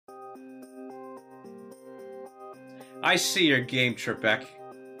I see your game, Trebek.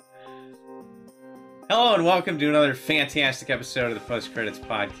 Hello and welcome to another fantastic episode of the Post Credits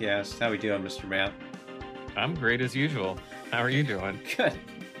Podcast. How we doing, Mr. Matt? I'm great as usual. How are you doing? Good.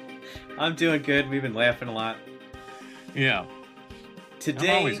 I'm doing good. We've been laughing a lot. Yeah.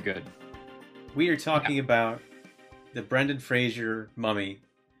 Today, I'm always good. We are talking about the Brendan Fraser Mummy.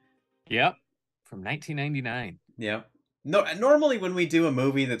 Yep. From 1999. Yep. No, normally when we do a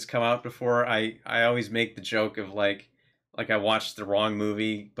movie that's come out before, I always make the joke of like I watched the wrong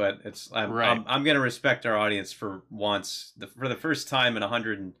movie, but I'm going to respect our audience for once, for the first time in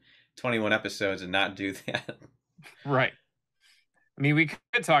 121 episodes, and not do that. Right. I mean, we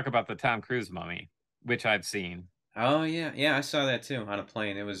could talk about the Tom Cruise Mummy, which I've seen. Oh yeah, I saw that too on a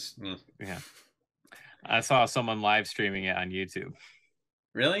plane. It was yeah. I saw someone live streaming it on YouTube.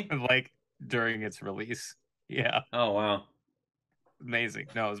 Really? Like during its release. Yeah. Oh wow. Amazing.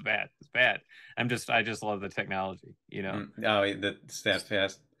 No, it was bad. It's bad. I just love the technology, you know. Oh, that's that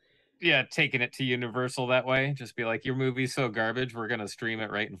fast. Yeah, taking it to Universal that way. Just be like, your movie's so garbage, we're gonna stream it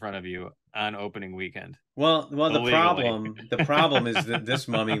right in front of you on opening weekend. Well, the problem is that this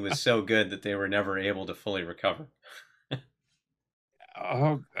Mummy was so good that they were never able to fully recover.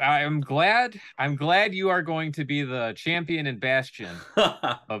 Oh, I'm glad you are going to be the champion and bastion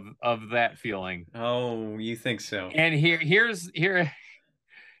of that feeling. Oh, you think so? And here's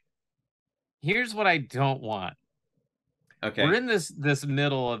what I don't want. Okay. We're in this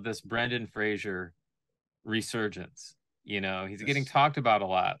middle of this Brendan Fraser resurgence. You know, he's getting talked about a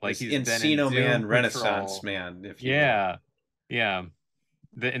lot. Like he's Encino been in Man, Doom Renaissance Patrol. Man, if you will. Yeah.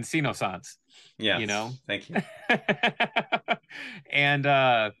 The Encino-sans. Yeah. You know? Thank you.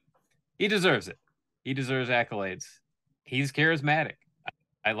 And he deserves it. He deserves accolades. He's charismatic.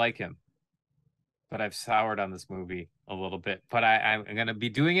 I like him. But I've soured on this movie a little bit. But I'm going to be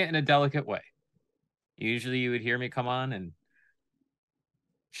doing it in a delicate way. Usually you would hear me come on and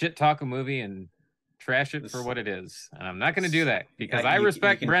shit talk a movie and trash it for what it is. And I'm not going to do that because I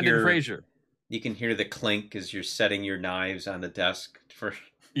respect Brendan Fraser. You can hear the clink as you're setting your knives on the desk for...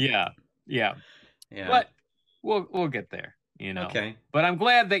 Yeah. But we'll get there, you know. Okay. But I'm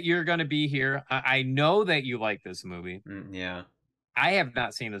glad that you're going to be here. I know that you like this movie. Yeah. I have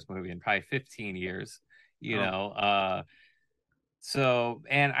not seen this movie in probably 15 years, you know. So,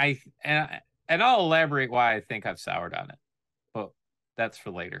 and I'll elaborate why I think I've soured on it. But that's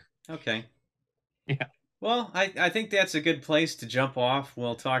for later. Okay. Yeah. Well, I think that's a good place to jump off.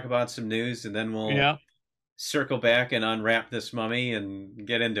 We'll talk about some news and then we'll circle back and unwrap this mummy and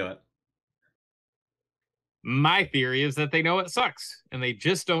get into it. My theory is that they know it sucks and they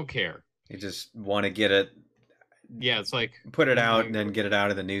just don't care. They just want to get it. Yeah, it's like put it out and then get it out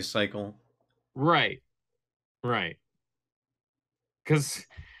of the news cycle. Right. Because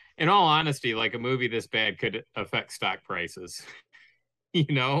in all honesty, like a movie this bad could affect stock prices. You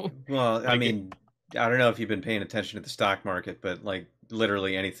know? Well, I mean, I don't know if you've been paying attention to the stock market, but like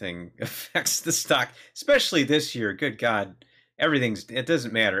literally anything affects the stock, especially this year. Good God. It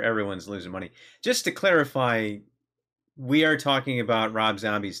doesn't matter. Everyone's losing money. Just to clarify, we are talking about Rob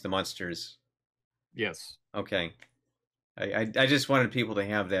Zombie's The Munsters. Yes. Okay. I just wanted people to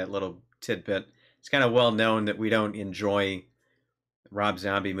have that little tidbit. It's kind of well known that we don't enjoy Rob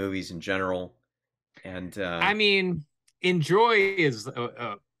Zombie movies in general. And I mean, enjoy is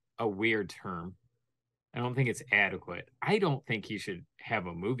a weird term. I don't think it's adequate. I don't think he should have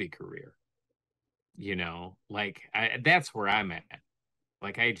a movie career. You know, like that's where I'm at.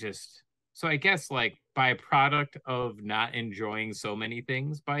 Like I guess like byproduct of not enjoying so many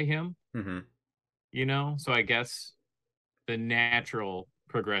things by him. Mm-hmm. You know, so I guess the natural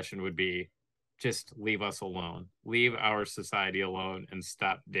progression would be just leave us alone, leave our society alone, and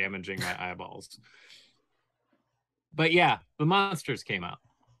stop damaging my eyeballs. But yeah, the Monsters came out.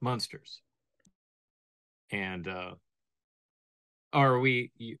 Monsters. And did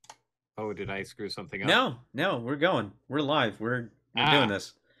I screw something up? No, we're going. We're live. We're doing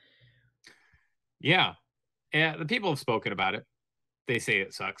this. Yeah. Yeah, the people have spoken about it. They say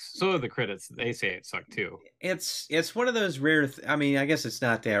it sucks. So are the critics. They say it sucked too. It's one of those rare I mean, I guess it's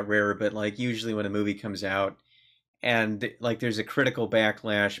not that rare, but like usually when a movie comes out and like there's a critical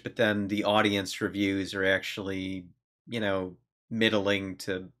backlash, but then the audience reviews are actually, you know, middling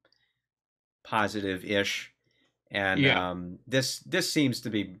to positive-ish. And this seems to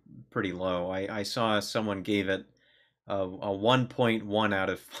be pretty low. I saw someone gave it a 1.1 out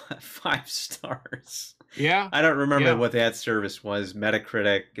of 5 stars. Yeah. I don't remember what that service was.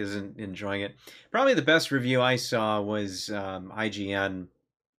 Metacritic isn't enjoying it. Probably the best review I saw was IGN.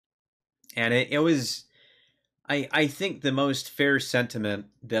 And it was, I think the most fair sentiment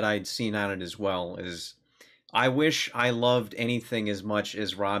that I'd seen on it as well is I wish I loved anything as much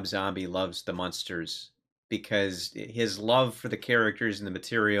as Rob Zombie loves the Munsters, because his love for the characters and the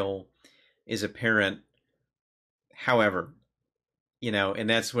material is apparent. However, and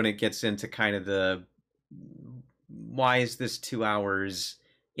that's when it gets into kind of the, why is this 2 hours?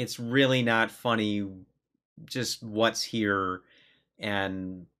 It's really not funny. Just what's here,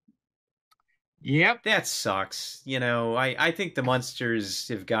 and Yep. that sucks. I think the Munsters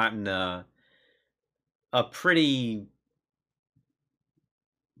have gotten a pretty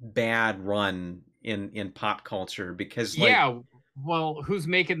bad run in pop culture, because Yeah. Well, who's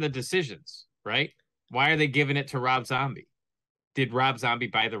making the decisions, right? Why are they giving it to Rob Zombie? Did Rob Zombie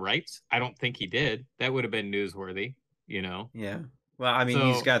buy the rights? I don't think he did. That would have been newsworthy, you know? yeah. Well, I mean,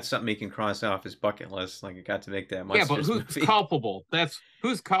 he's So, got something he can cross off his bucket list. Like, I got to make that yeah, but Munsters who's movie. culpable? That's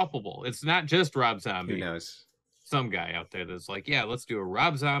who's culpable. It's not just Rob Who Zombie. knows? Some guy out there that's like, yeah, let's do a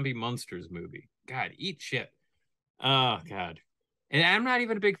Rob Zombie Munsters movie. God, eat shit. Oh, God. And I'm not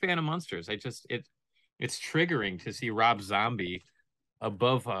even a big fan of Munsters. It's triggering to see Rob Zombie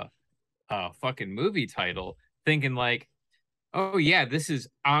above a fucking movie title, thinking like, oh yeah, this is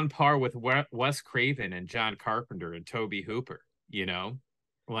on par with Wes Craven and John Carpenter and Toby Hooper. You know,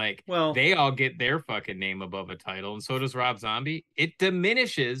 like Well, they all get their fucking name above a title, and so does Rob Zombie. It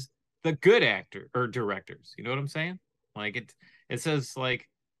diminishes the good actor or directors. You know what I'm saying? Like it says like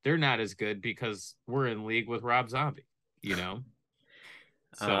they're not as good because we're in league with Rob Zombie. You know,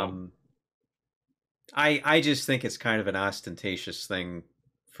 so um, I just think it's kind of an ostentatious thing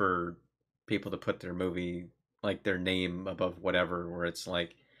for people to put their movie, like their name above whatever, where it's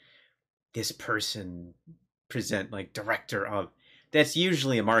like, this person present, like, director of. That's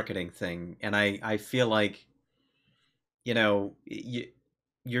usually a marketing thing, and I feel like,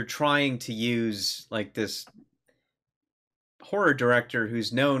 you're trying to use, like, this horror director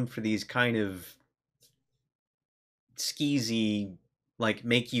who's known for these kind of skeezy, like,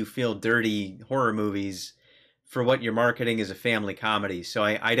 make you feel dirty horror movies, for what you're marketing as a family comedy. So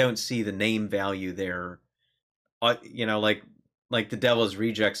I don't see the name value there. Like the Devil's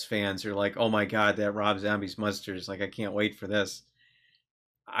Rejects fans are like, oh my god, that Rob Zombie's Munsters, like, I can't wait for this.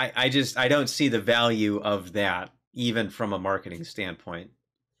 I don't see the value of that, even from a marketing standpoint.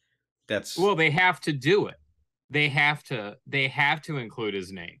 That's well, they have to do it. They have to include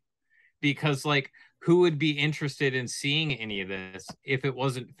his name because like who would be interested in seeing any of this if it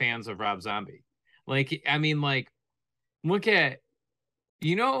wasn't fans of Rob Zombie? Like I mean like look at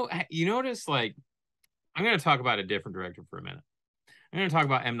you notice like I'm going to talk about a different director for a minute. I'm going to talk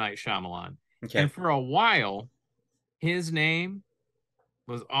about M. Night Shyamalan. okay. And for a while his name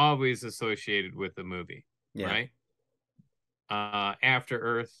was always associated with the movie, Yeah. right? After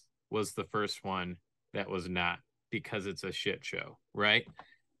Earth was the first one that was not because it's a shit show, right?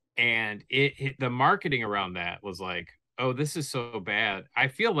 And the marketing around that was like, oh, this is so bad. I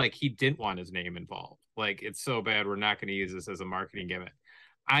feel like he didn't want his name involved. Like it's so bad, we're not going to use this as a marketing gimmick.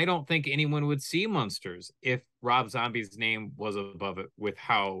 I don't think anyone would see Munsters if Rob Zombie's name was above it with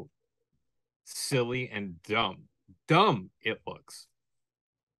how silly and dumb it looks.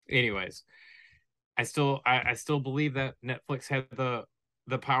 Anyways, I still believe that Netflix had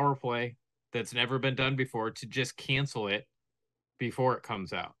the power play that's never been done before to just cancel it before it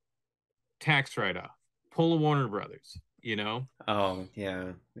comes out. Tax write off, pull a Warner Brothers, you know? Oh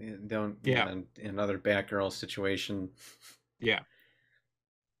yeah. Don't. Yeah. Yeah. Another Batgirl situation. Yeah.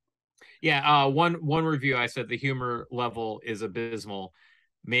 Yeah. One review I said the humor level is abysmal,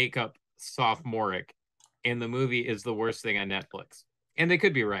 makeup sophomoric, and the movie is the worst thing on Netflix. And they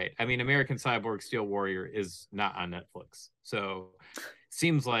could be right. I mean, American Cyborg Steel Warrior is not on Netflix. So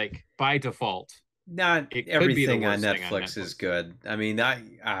seems like by default, Not it could be the everything on worst thing on Netflix is Netflix. good. I mean,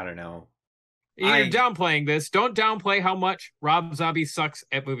 I don't know. You're downplaying this. Don't downplay how much Rob Zombie sucks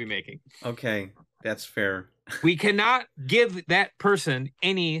at movie making. Okay, that's fair. We cannot give that person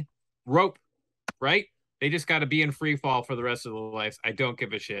any rope, right? They just got to be in free fall for the rest of their lives. I don't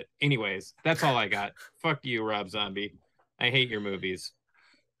give a shit. Anyways, that's all I got. Fuck you, Rob Zombie. I hate your movies.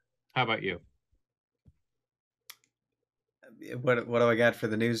 How about you? What do I got for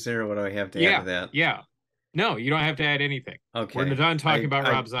the news there? Or what do I have to add Yeah, to that? yeah. No, you don't have to add anything. Okay. We're done talking about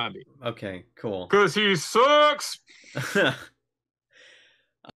Rob Zombie. Okay, cool. Because he sucks.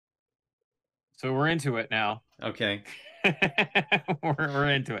 So we're into it now. Okay. we're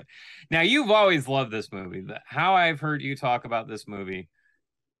into it. Now, you've always loved this movie. How I've heard you talk about this movie,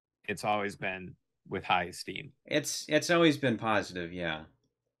 it's always been with high esteem. It's always been positive, yeah.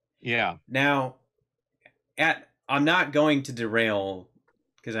 Yeah. Now, I'm not going to derail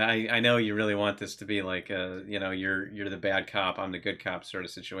Because I know you really want this to be like you're the bad cop, I'm the good cop sort of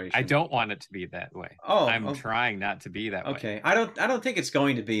I situation. don't want it to be that way. Oh, I'm trying not to be that way. okay. I don't think it's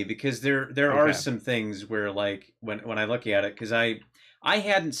going to be because there are Okay. some things where like when I look at it because I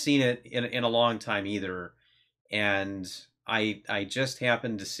hadn't seen it in a long time either, and I just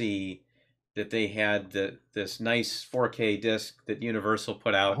happened to see that they had this nice 4K disc that Universal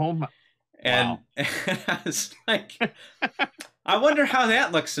put out, Oh my, and, wow. and I was like, I wonder how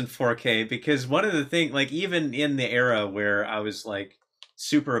that looks in 4K because one of the things, like even in the era where I was like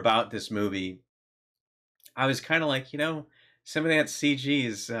super about this movie, I was kind of like, some of that CG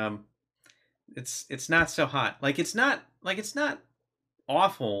is it's not so hot. Like it's not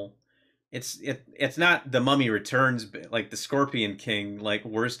awful. It's not the Mummy Returns like the Scorpion King like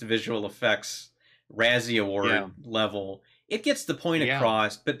worst visual effects Razzie Yeah. Award level. It gets the point Yeah.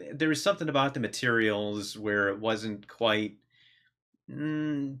 across, but there was something about the materials where it wasn't quite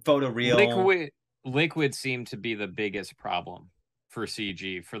photoreal. Liquid seemed to be the biggest problem for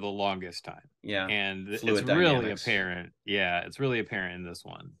CG for the longest time. Yeah, And it's fluid really dynamics. apparent. Yeah, it's really apparent in this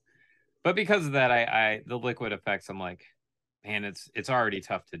one. But because of that, I the liquid effects, I'm like, man, it's already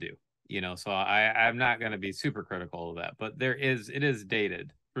tough to do, so I'm not going to be super critical of that, but it is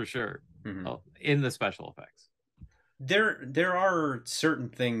dated for sure. Hmm. In the special effects. There are certain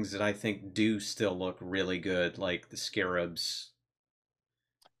things that I think do still look really good, like the scarabs.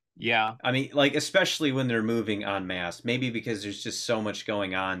 Yeah. I mean, like especially when they're moving en masse. Maybe because there's just so much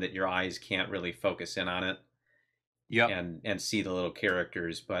going on that your eyes can't really focus in on it Yep. and see the little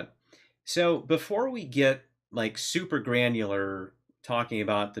characters. But so before we get like super granular talking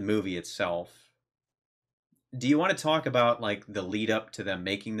about the movie itself, do you want to talk about like the lead up to them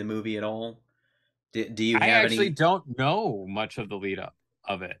making the movie at all? Do you I have actually any? don't know much of the lead up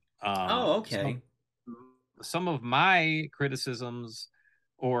of it. Oh, Some of okay. my criticisms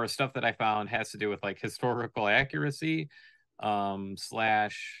or stuff that I found has to do with like historical accuracy,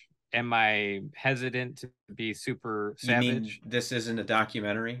 slash am I hesitant to be super You mean savage? this isn't a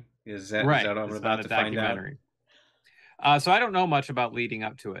documentary? Is Right. that what I'm It's not about a to find out? documentary. So I don't know much about leading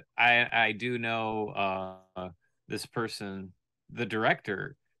up to it. I do know this person, the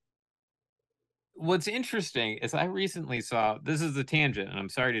director. What's interesting is I recently saw, this is a tangent, and I'm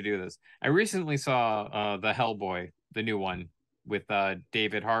sorry to do this. I recently saw the Hellboy, the new one with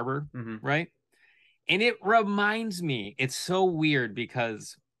David Harbour, Hmm. right? And it reminds me, it's so weird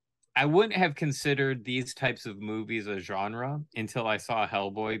because I wouldn't have considered these types of movies a genre until I saw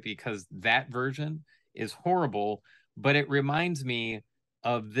Hellboy because that version is horrible, but it reminds me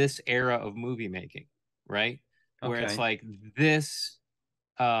of this era of movie making, right? Where it's Okay. like this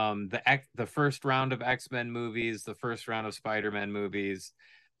the first round of X-Men movies, the first round of Spider-Man movies.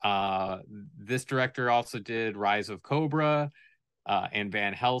 This director also did Rise of Cobra and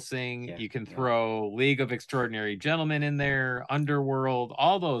Van Helsing. Yeah. You can Yeah. throw League of Extraordinary Gentlemen in there, Underworld,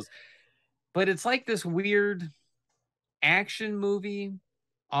 all those. But it's like this weird action movie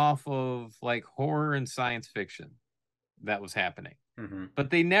off of like horror and science fiction that was happening. Hmm. But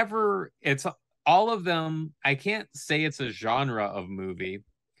they never, it's all of them. I can't say it's a genre of movie,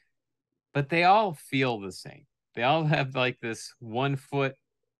 but they all feel the same. They all have like this 1 foot,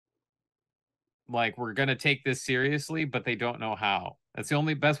 like we're gonna take this seriously, but they don't know how. That's the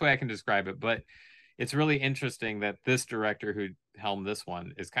only best way I can describe it. But it's really interesting that this director who helmed this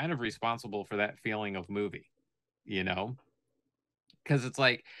one is kind of responsible for that feeling of movie, you know? Because it's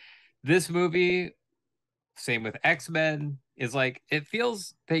like this movie, same with X-Men, is like it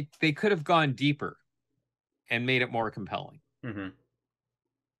feels they could have gone deeper and made it more compelling. Hmm.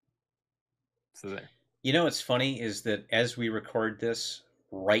 So there. What's funny is that as we record this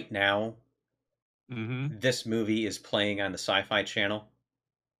right now, Mm-hmm. this movie is playing on the Sci-Fi Channel.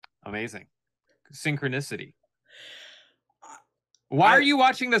 Amazing. Synchronicity. Why are I you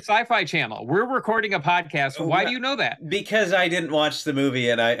watching the Sci-Fi Channel? We're recording a podcast. Why do well, you know that? because I didn't watch the movie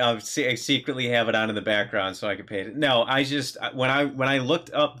and I secretly have it on in the background so I could pay it. No, I just when I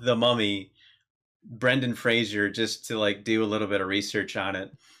looked up the Mummy, Brendan Fraser, just to like do a little bit of research on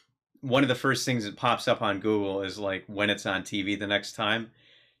it. One of the first things that pops up on Google is like when it's on TV the next time,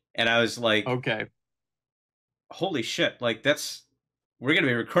 and I was like, Okay. "Holy shit!" Like we're gonna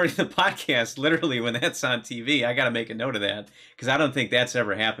be recording the podcast literally when that's on TV. I got to make a note of that because I don't think that's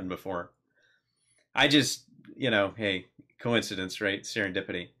ever happened before. I just, hey, coincidence, right?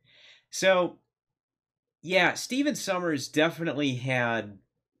 Serendipity. So, yeah, Steven Summers definitely had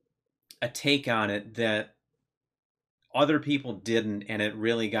a take on it that other people didn't, and it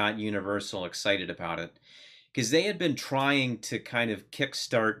really got Universal excited about it because they had been trying to kind of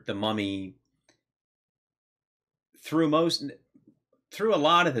kickstart the Mummy through most. through a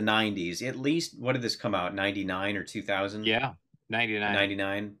lot of the 90s, at least, what did this come out, 99 or 2000? Yeah, 99.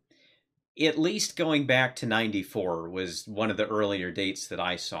 99. At least going back to 94 was one of the earlier dates that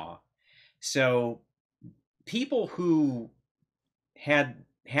I saw. So people who had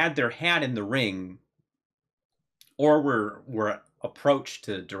their hat in the ring or were approached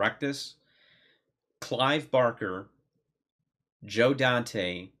to direct this, Clive Barker, Joe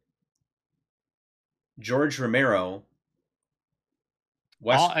Dante, George Romero,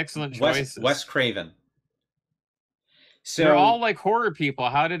 All excellent choices. Wes Craven. So they're all like horror people.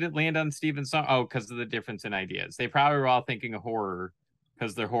 How did it land on Stephen Sommers? Oh, because of the difference in ideas. They probably were all thinking of horror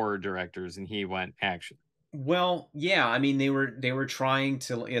because they're horror directors, and he went action. Well, yeah, I mean they were trying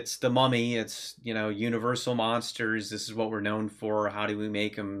to. It's the Mummy. It's Universal monsters. This is what we're known for. How do we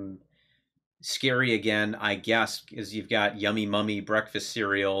make them scary again? I guess is you've got Yummy Mummy breakfast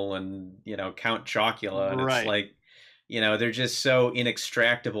cereal and Count Chocula, and it's like they're just so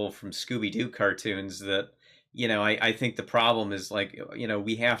inextractable from Scooby Doo cartoons that I think the problem is like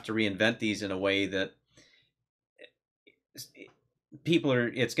we have to reinvent these in a way that people are,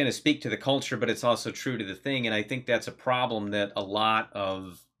 it's going to speak to the culture, but it's also true to the thing. And I think that's a problem that a lot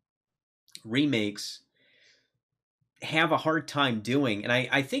of remakes have a hard time doing. And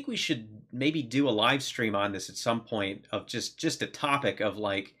I think we should maybe do a live stream on this at some point of just a topic of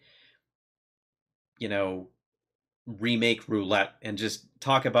like, remake roulette, and just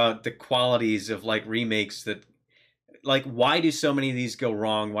talk about the qualities of like remakes that, like, why do so many of these go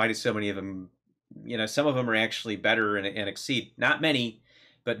wrong? Why do so many of them, some of them are actually better and exceed, not many,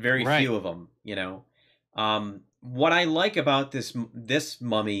 but very few of them, what I like about this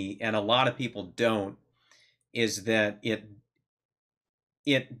Mummy, and a lot of people don't, is that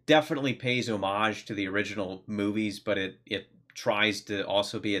it definitely pays homage to the original movies, but it tries to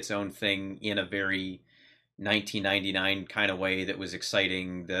also be its own thing in a very 1999 kind of way that was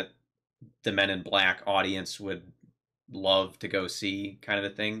exciting, that the Men in Black audience would love to go see, kind of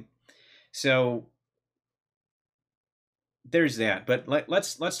a thing. So there's that. But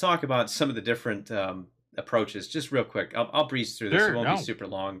let's talk about some of the different approaches just real quick. I'll breeze through this. It won't be super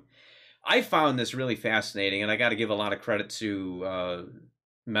long. I found this really fascinating, and I got to give a lot of credit to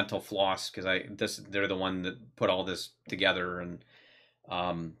Mental Floss, because they're the one that put all this together, and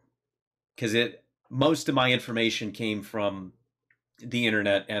because most of my information came from the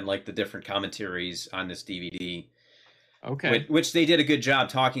internet and like the different commentaries on this DVD. Okay. Which they did a good job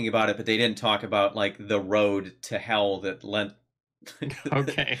talking about it, but they didn't talk about like the road to hell that led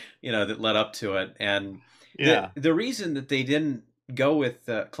okay. that led up to it. And the reason that they didn't go with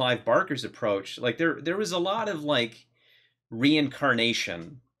Clive Barker's approach, like there was a lot of like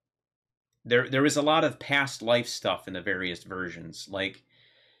reincarnation. There was a lot of past life stuff in the various versions. Like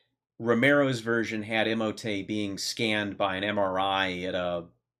Romero's version had Imhotep being scanned by an MRI at a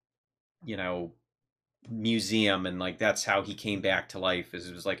museum, and like that's how he came back to life, is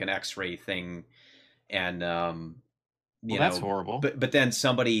it was like an X-ray thing. And that's horrible. But then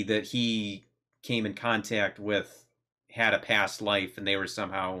somebody that he came in contact with had a past life, and they were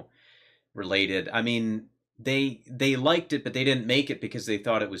somehow related. I mean, they liked it, but they didn't make it because they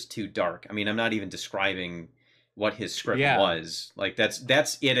thought it was too dark. I mean, I'm not even describing what his script was. Like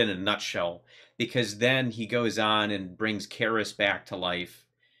that's it in a nutshell. Because then he goes on and brings Karis back to life,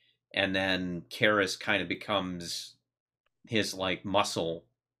 and then Karis kind of becomes his like muscle.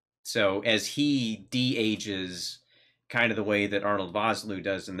 So as he de-ages, kind of the way that Arnold Vosloo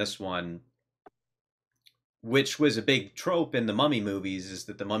does in this one, which was a big trope in the Mummy movies, is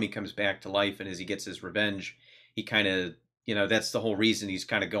that the mummy comes back to life, and as he gets his revenge, he kind of, that's the whole reason he's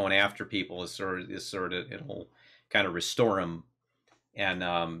kind of going after people, is sort of it'll kind of restore him,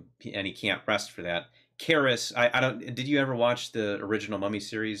 and he can't rest for that. Karis, I don't. Did you ever watch the original Mummy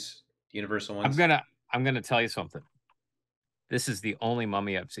series, Universal ones? I'm gonna tell you something. This is the only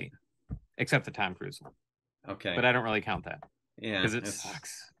Mummy I've seen, except the Tom Cruise one. Okay, but I don't really count that. Yeah, because it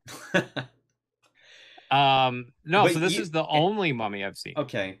sucks. No, so this is the only Mummy I've seen.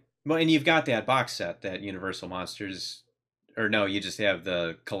 Okay, well, and you've got that box set, that Universal Monsters, or no, you just have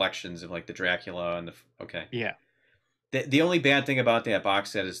the collections of like the Dracula and the. Okay. Yeah. The only bad thing about that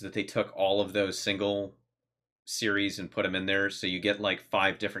box set is that they took all of those single series and put them in there, so you get like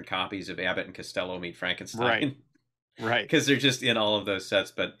 5 different copies of Abbott and Costello Meet Frankenstein. Right. Because they're just in all of those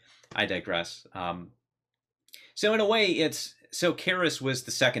sets, but I digress. So in a way, Karis was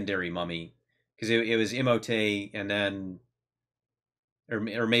the secondary mummy, because it was Imhotep, and then,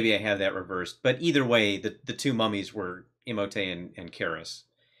 or maybe I have that reversed. But either way, the 2 mummies were Imhotep and Karis.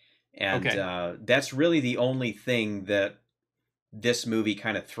 And that's really the only thing that this movie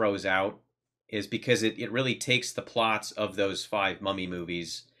kind of throws out is because it really takes the plots of those five Mummy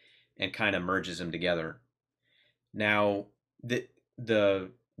movies and kind of merges them together. Now, the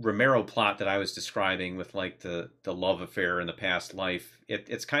Romero plot that I was describing with like the love affair in the past life,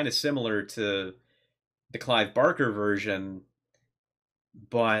 it's kind of similar to the Clive Barker version,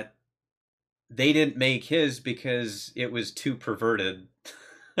 but they didn't make his because it was too perverted.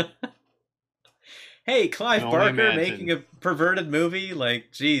 Hey, Can Clive only Barker making imagine. a perverted movie?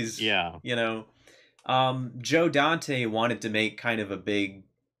 Like, geez, Yeah. you know. Joe Dante wanted to make kind of a big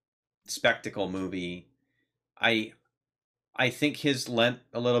spectacle movie. I I think his lent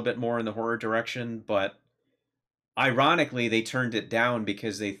a little bit more in the horror direction, but ironically, they turned it down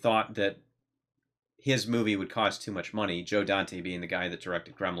because they thought that his movie would cost too much money. Joe Dante being the guy that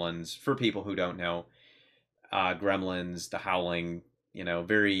directed Gremlins. For people who don't know, Gremlins, The Howling,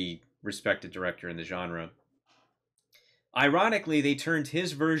 very respected director in the genre. Ironically, they turned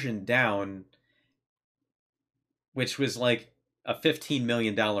his version down, which was like a $15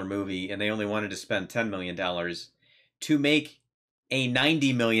 million movie, and they only wanted to spend $10 million to make a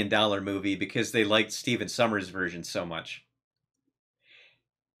 $90 million movie because they liked Stephen Summers' version so much.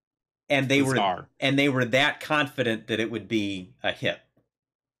 And they were Bizarre. and they were that confident that it would be a hit.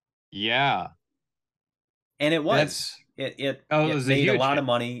 Yeah. And it was. That's it It was a made a huge lot hit. of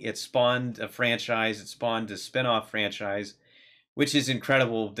money. It spawned a franchise. It spawned a spin-off franchise, which is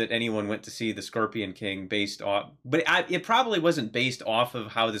incredible that anyone went to see the Scorpion King based off. But it probably wasn't based off of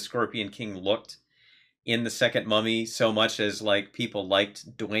how the Scorpion King looked in the second Mummy so much as like people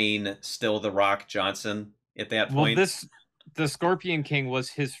liked Dwayne Still the Rock Johnson at that Well, point. the Scorpion King was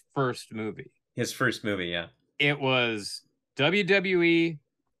his first movie. His first movie, yeah. It was WWE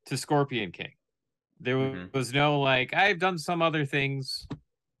to Scorpion King. There Hmm. was no like I've done some other things.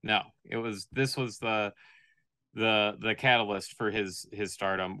 No, this was the catalyst for his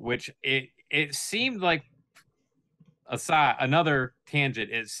stardom, which it seemed like aside another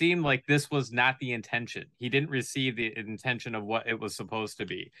tangent. It seemed like this was not the intention. He didn't receive the intention of what it was supposed to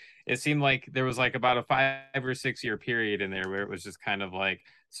be. It seemed like there was like about a 5 or 6 year period in there where it was just kind of like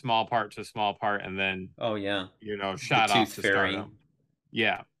small part to small part, and then Oh yeah, the shot Tooth off to Fairy. stardom.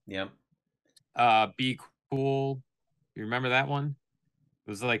 Yeah. Yep. Be Cool. You remember that one? It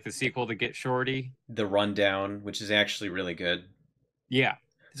was like the sequel to Get Shorty. The Rundown, which is actually really good. Yeah.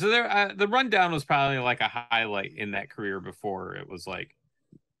 So the Rundown was probably like a highlight in that career before it was like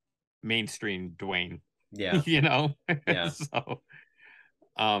mainstream Dwayne, Yeah, you know. yeah. So,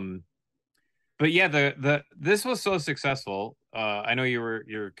 um, but yeah, the this was so successful. I know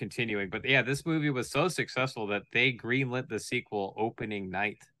you're continuing, but yeah, this movie was so successful that they greenlit the sequel opening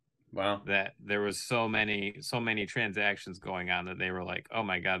night. Wow. That there was so many transactions going on that they were like, oh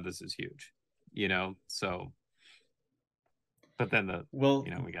my god, this is huge, So, but then Well,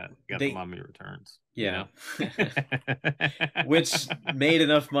 we got the they Mummy Returns, yeah, which made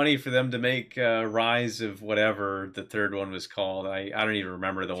enough money for them to make Rise of whatever the third one was called. I don't even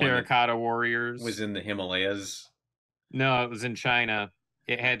remember the one that Terracotta was Warriors. in the Himalayas. No, it was in China.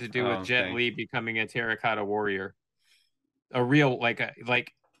 It had to do Oh, with Jet okay. Li becoming a terracotta warrior, a real like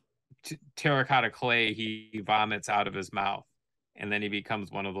terracotta clay he vomits out of his mouth, and then he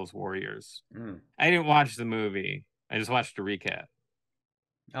becomes one of those warriors. Mm. I didn't watch the movie. I just watched a recap.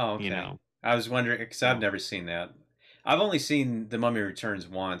 Oh, You okay. know, I was wondering because I've so never seen that. I've only seen The Mummy Returns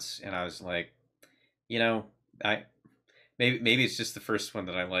once, and I was like, you know, I maybe it's just the first one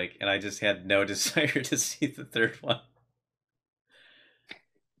that I like, and I just had no desire to see the third one.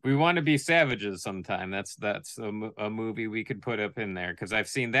 we want to be savages sometime. That's a movie we could put up in there because I've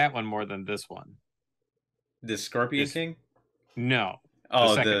seen that one more than this one. The Scorpion This King? no, the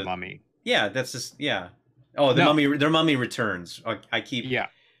Oh, second the Mummy. yeah, that's just yeah. Oh, No, The Mummy Returns. I keep yeah,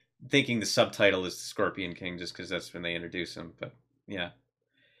 thinking the subtitle is the Scorpion King just because that's when they introduce him. But yeah,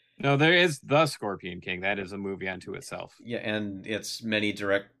 no, there is the Scorpion King. That is a movie unto itself. yeah, and it's many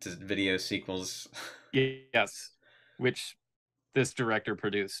direct to video sequels. Yes, which this director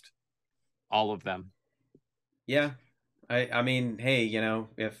produced all of them. Yeah, I mean, hey,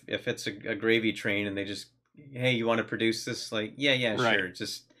 if it's a gravy train and they just hey, you want to produce this? Like, yeah, Right, sure.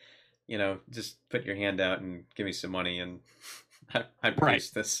 Just put your hand out and give me some money and I right. produce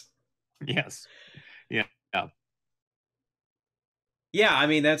this. Yes, yeah, yeah. Yeah, I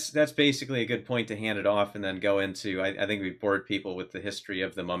mean that's basically a good point to hand it off and then go into. I think we've bored people with the history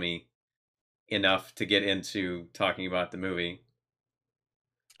of the mummy enough to get into talking about the movie.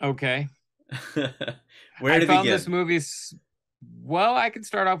 Okay. Where I to found this begin? movie. Well, I can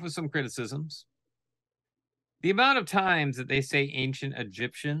start off with some criticisms. The amount of times that they say ancient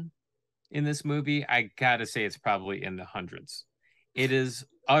Egyptian in this movie, I gotta say it's probably in the hundreds. It is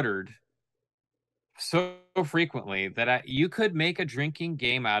uttered so frequently that you could make a drinking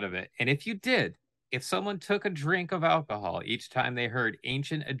game out of it. And if you did, if someone took a drink of alcohol each time they heard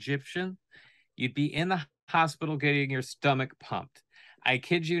ancient Egyptian, you'd be in the hospital getting your stomach pumped. I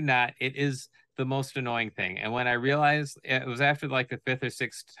kid you not, it is the most annoying thing. And when I realized it was after like the fifth or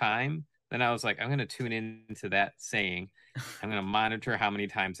sixth time, then I was like, I'm going to tune into that saying. I'm going to monitor how many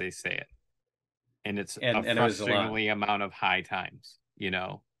times they say it. And it's a And it was a lot. frustratingly amount of high times, you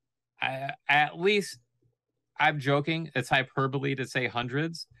know. At least I'm joking. It's hyperbole to say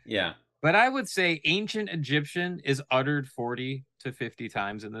hundreds. Yeah. But I would say ancient Egyptian is uttered 40 to 50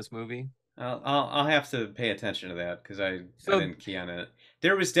 times in this movie. I'll have to pay attention to that because I So didn't key on it.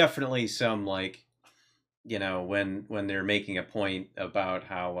 There was definitely some like, you know, when they're making a point about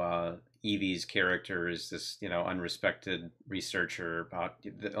how Evie's character is this, you know, unrespected researcher about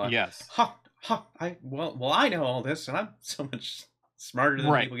yes. ha ha well I know all this and I'm so much smarter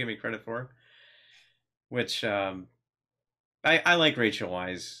than Right. people give me credit for. Which I like Rachel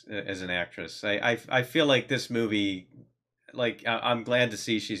Weisz as an actress. I feel like this movie, like I'm glad to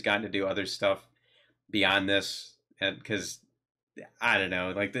see she's gotten to do other stuff beyond this, and because I don't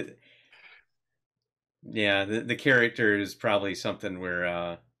know, like the character is probably something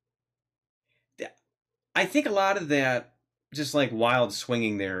where I think a lot of that just like wild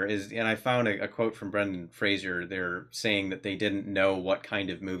swinging there is, and I found a quote from Brendan Fraser there saying that they didn't know what kind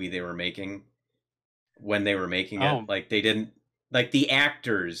of movie they were making when they were making it. Oh, Like they didn't like the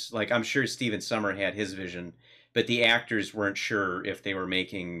actors, like I'm sure Steven Sommer had his vision, but the actors weren't sure if they were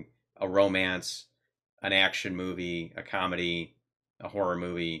making a romance, an action movie, a comedy, a horror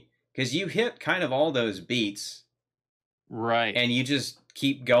movie. Because you hit kind of all those beats right. and you just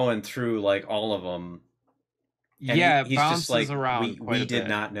keep going through like all of them. And Yeah, it he's just bounces like, around quite we a did bit.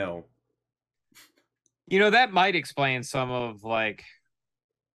 not know. You know, that might explain some of like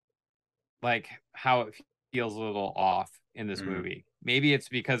how it feels a little off in this Mm. movie. Maybe it's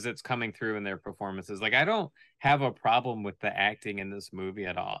because it's coming through in their performances. Like I don't have a problem with the acting in this movie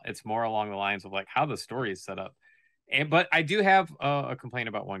at all. It's more along the lines of like how the story is set up. And but I do have a complaint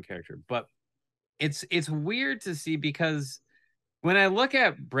about one character, but it's weird to see because when I look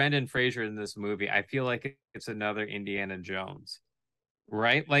at Brendan Fraser in this movie, I feel like it's another Indiana Jones,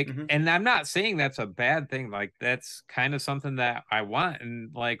 right? Like, Hmm. and I'm not saying that's a bad thing. Like, that's kind of something that I want.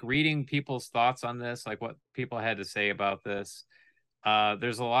 And like reading people's thoughts on this, like what people had to say about this,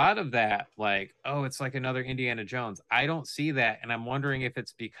 there's a lot of that, like, oh, it's like another Indiana Jones. I don't see that, and I'm wondering if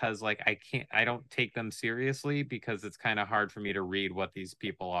it's because like I don't take them seriously because it's kind of hard for me to read what these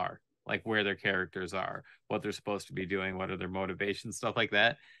people are, like where their characters are, what they're supposed to be doing, what are their motivations, stuff like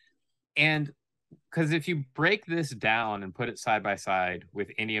that. And because if you break this down and put it side by side with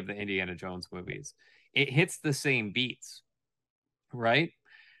any of the Indiana Jones movies, it hits the same beats, right?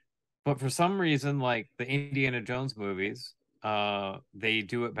 But for some reason, like the Indiana Jones movies, they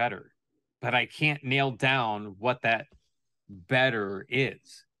do it better. But I can't nail down what that better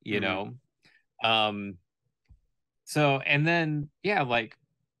is, you Hmm. know? Um, so and then yeah, like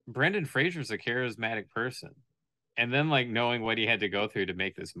Brendan Fraser's a charismatic person. And then like knowing what he had to go through to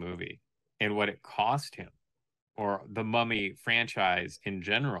make this movie and what it cost him or the Mummy franchise in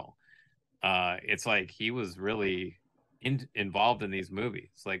general, it's like he was really involved in these movies,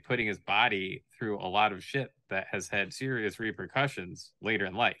 like putting his body through a lot of shit that has had serious repercussions later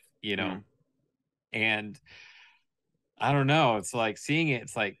in life, you know? Hmm. And I don't know, it's like seeing it,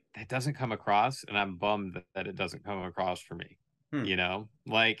 it's like that doesn't come across, and I'm bummed that it doesn't come across for me, Hmm. you know?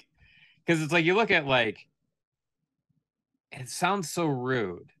 Like, because it's like you look at like, it sounds so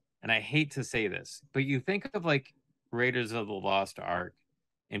rude, and I hate to say this, but you think of like Raiders of the Lost Ark,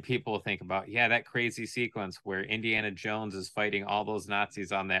 and people think about, yeah, that crazy sequence where Indiana Jones is fighting all those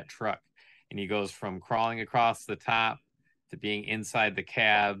Nazis on that truck, and he goes from crawling across the top to being inside the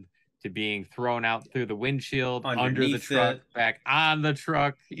cab to being thrown out through the windshield, under the Underneath truck, it. back on the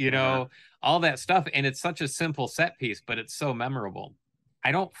truck, you Uh-huh. know, all that stuff. And it's such a simple set piece, but it's so memorable.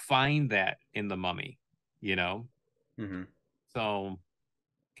 I don't find that in The Mummy, you know? Hmm. So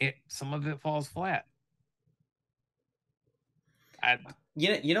it some of it falls flat. I,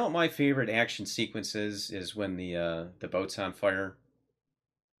 You know what my favorite action sequence is when the boat's on fire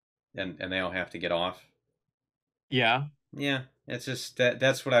and they all have to get off. yeah, Yeah, it's just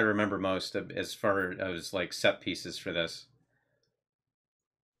that's what I remember most of, as far as like set pieces for this.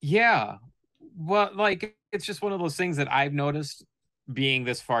 yeah. Well, like it's just one of those things that I've noticed being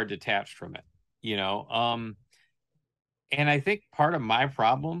this far detached from it, you know. And I think part of my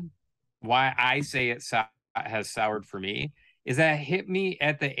problem, why I say has soured for me, is that it hit me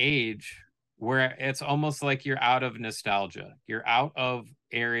at the age where it's almost like you're out of nostalgia. You're out of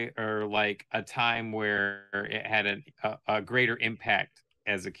area or like a time where it had a greater impact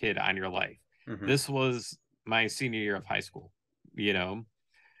as a kid on your life. Hmm. This was my senior year of high school, you know.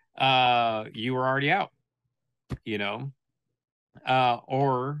 You were already out, you know.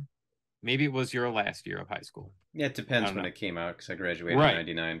 Or maybe it was your last year of high school. Yeah, it I depends don't when know. it came out because I graduated in Right.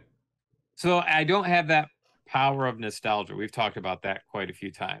 '99. So I don't have that power of nostalgia. We've talked about that quite a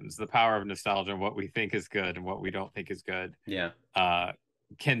few times. The power of nostalgia and what we think is good and what we don't think is good. Yeah. Uh,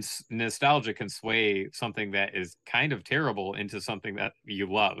 can nostalgia can sway something that is kind of terrible into something that you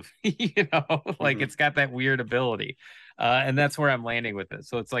love. You know, like Hmm. it's got that weird ability, and that's where I'm landing with it.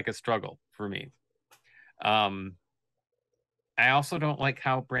 So it's like a struggle for me. Um, I also don't like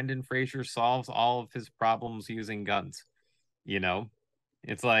how Brendan Fraser solves all of his problems using guns. You know,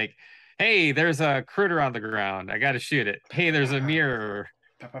 it's like, hey, there's a critter on the ground. I got to shoot it. Hey, there's a mirror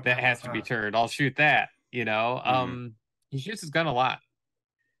Pa, pa, pa, that pa, has to pa. be turned. I'll shoot that. You know, Hmm. he shoots his gun a lot.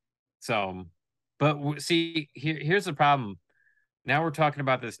 So, but see, here's the problem. Now we're talking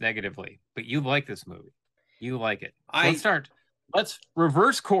about this negatively, but you like this movie. You like it. So let's I start. Let's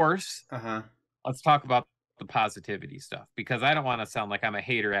reverse course. uh-huh. Let's talk about the positivity stuff because I don't want to sound like I'm a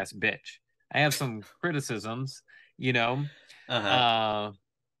hater ass bitch. I have some criticisms, you know. Uh-huh. Uh,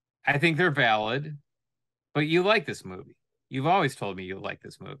 I think they're valid, but you like this movie. You've always told me you like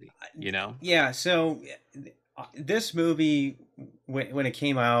this movie, you know? Yeah, so this movie when it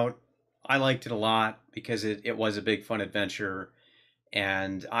came out, I liked it a lot because it was a big fun adventure,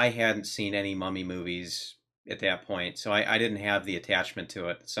 and I hadn't seen any mummy movies at that point, so I didn't have the attachment to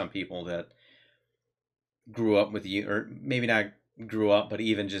it. Some people that grew up with you, or maybe not grew up, but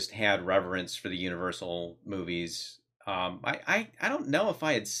even just had reverence for the Universal movies. I don't know if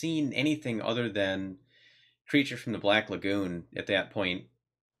I had seen anything other than Creature from the Black Lagoon at that point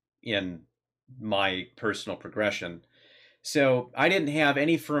in my personal progression. So I didn't have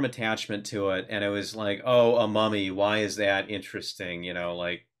any firm attachment to it, and it was like, oh, a mummy. Why is that interesting?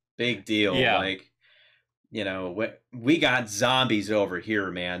 Like big deal. Yeah. Like, we got zombies over here,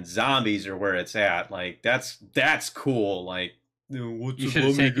 man. Zombies are where it's at. Like that's cool. Like, what's You a should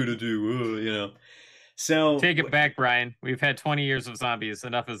have mummy taken gonna do? So take it back, Brian. We've had 20 years of zombies.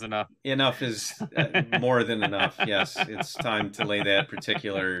 Enough is enough. enough is more than enough. Yes, it's time to lay that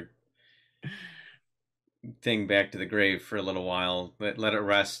particular thing back to the grave for a little while. Let it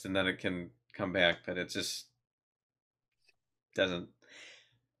rest, and then it can come back. But it just doesn't.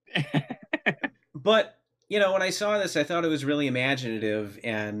 But when I saw this, I thought it was really imaginative,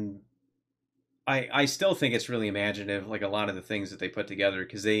 and I still think it's really imaginative. Like a lot of the things that they put together,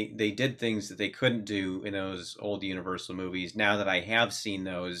 because they did things that they couldn't do in those old Universal movies. Now that I have seen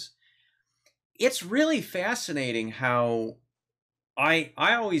those, it's really fascinating how I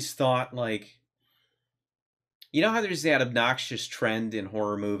always thought like. You know how there's that obnoxious trend in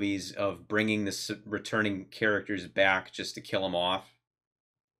horror movies of bringing the returning characters back just to kill them off?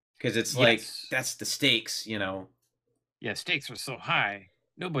 Because it's like, Yes. that's the stakes. Yeah, stakes are so high.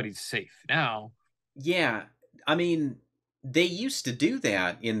 Nobody's safe now. Yeah, I mean, they used to do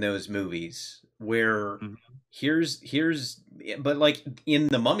that in those movies where Mhm. but like in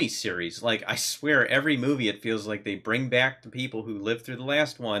the Mummy series, like I swear every movie it feels like they bring back the people who lived through the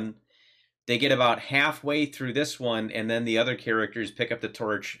last one. They get about halfway through this one, and then the other characters pick up the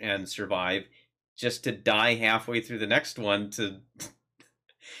torch and survive, just to die halfway through the next one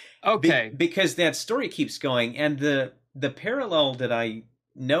Okay. because that story keeps going. And the parallel that I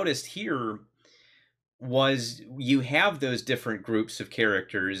noticed here was you have those different groups of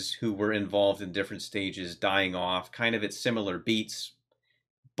characters who were involved in different stages dying off, kind of at similar beats,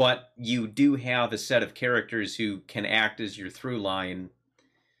 but you do have a set of characters who can act as your through line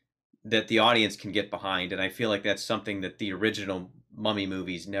that the audience can get behind, and I feel like that's something that the original Mummy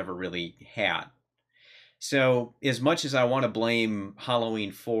movies never really had. So, as much as I want to blame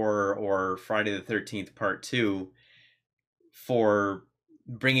Halloween 4 or Friday the 13th Part 2 for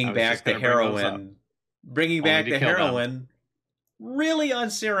I bringing was just back the going to bring those up. heroine, bringing Only back to the kill them. heroine really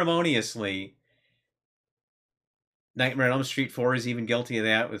unceremoniously, Nightmare on Elm Street 4 is even guilty of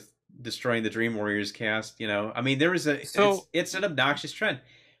that with destroying the Dream Warriors cast. I mean, there is So, it's an obnoxious trend.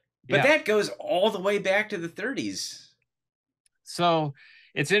 But yeah. that goes all the way back to the 30s. So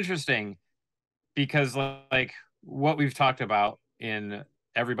it's interesting because like what we've talked about in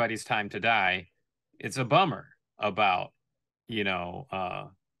Everybody's Time to Die, it's a bummer about, you know,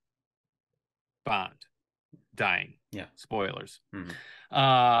 Bond dying. Yeah. Spoilers. Mhm.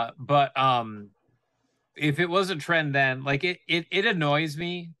 But if it was a trend then, like it annoys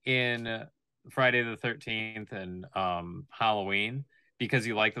me in Friday the 13th and Halloween because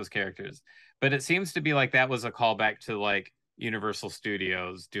you like those characters. But it seems to be like that was a callback to like Universal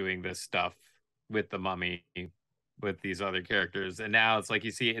Studios doing this stuff with the Mummy, with these other characters, and now it's like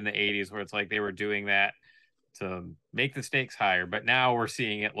you see it in the 80s where it's like they were doing that to make the stakes higher, but now we're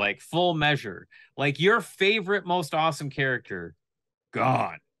seeing it like full measure, like your favorite most awesome character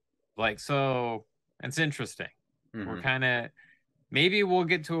gone. Like, so it's interesting. We're Mm-hmm. kind of, maybe we'll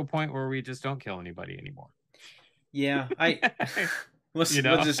get to a point where we just don't kill anybody anymore. Yeah, we'll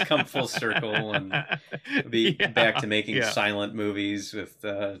just come full circle and be back to making silent movies with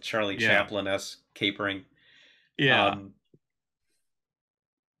Charlie Chaplin-esque capering. Yeah.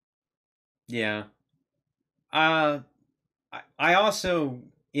 Yeah. I also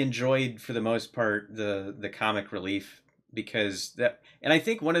enjoyed, for the most part, the comic relief, because that, and I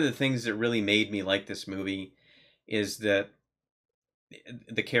think one of the things that really made me like this movie is that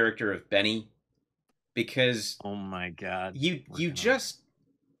the character of Benny, because oh my god, you just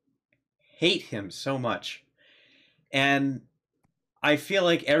hate him so much, and I feel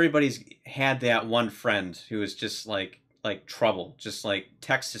like everybody's had that one friend who is just like trouble, just like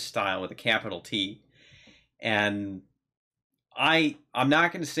Texas style with a capital T, and I'm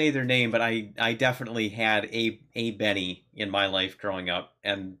not going to say their name, but I definitely had a Benny in my life growing up,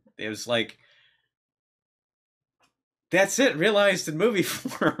 and it was like, that's it, realized in movie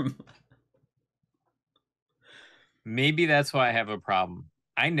form. Maybe that's why I have a problem.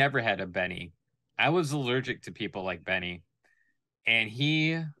 I never had a Benny. I was allergic to people like Benny, and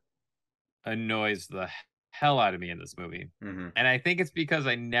he annoys the hell out of me in this movie. Mm-hmm. And I think it's because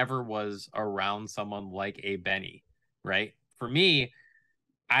I never was around someone like a Benny, right? For me,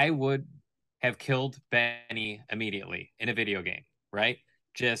 I would have killed Benny immediately in a video game, right?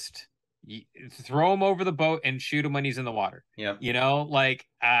 Just throw him over the boat and shoot him when he's in the water. Yeah. You know, like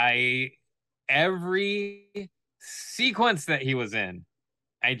every sequence that he was in,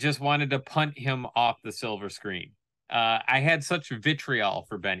 I just wanted to punt him off the silver screen. I had such vitriol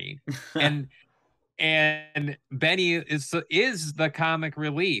for Benny, and Benny is the comic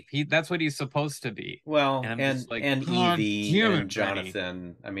relief. That's what he's supposed to be. Well, and like, Evie and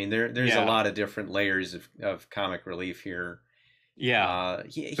Jonathan. Benny. I mean, there's a lot of different layers of comic relief here. Yeah,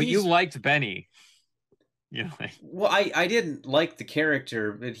 but you liked Benny. You know, well, I didn't like the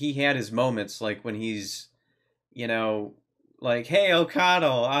character, but he had his moments, like when he's, like, hey,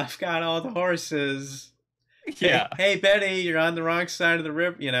 O'Connell, I've got all the horses. Yeah. Hey, Benny, you're on the wrong side of the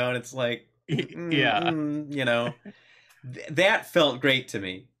river, and it's like, that felt great to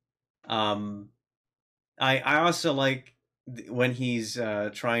me. I also like when he's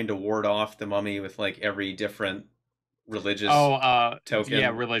trying to ward off the mummy with like every different religious token.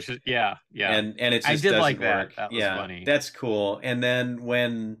 Yeah, religious. Yeah. And it just I did doesn't like work. That was funny. That's cool. And then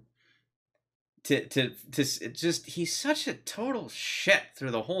when to just, he's such a total shit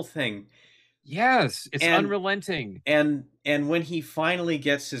through the whole thing. Yes, it's unrelenting. And when he finally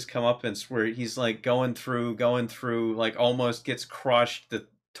gets his comeuppance, where he's like going through, like almost gets crushed, the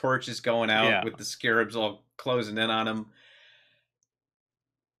torch is going out with the scarabs all closing in on him.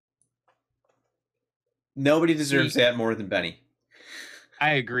 Nobody deserves that more than Benny.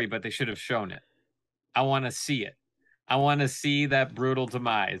 I agree, but they should have shown it. I want to see it. I want to see that brutal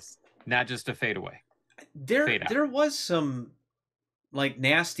demise, not just a fadeaway. There was some like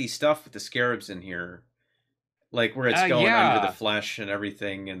nasty stuff with the scarabs in here, like where it's going under the flesh and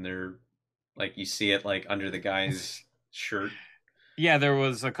everything, and they're like, you see it like under the guy's shirt. Yeah, there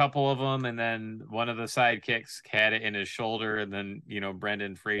was a couple of them, and then one of the sidekicks had it in his shoulder, and then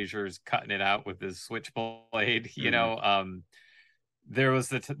Brendan Fraser's cutting it out with his switchblade. Mm-hmm. There was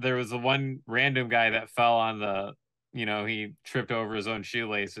the one random guy that fell on the, he tripped over his own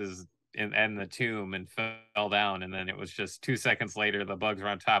shoelaces in the tomb and fell down, and then it was just 2 seconds later the bugs were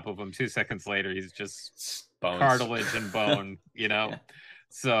on top of him. 2 seconds later he's just bones. Cartilage and bone.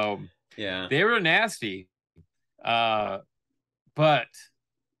 So yeah, they were nasty. But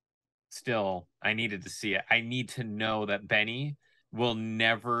still, I needed to see it. I need to know that Benny will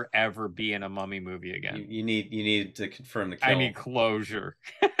never ever be in a mummy movie again. You need to confirm the kill. I need closure.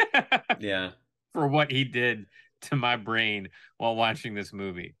 Yeah. For what he did to my brain while watching this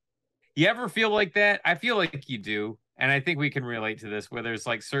movie. You ever feel like that? I feel like you do. And I think we can relate to this, where there's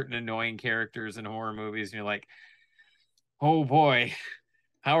like certain annoying characters in horror movies and you're like, oh boy,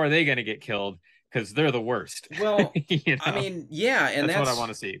 how are they going to get killed? Because they're the worst. Well, I mean, yeah, and that's what I want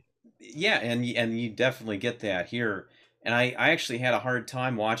to see. Yeah, and you definitely get that here. And I actually had a hard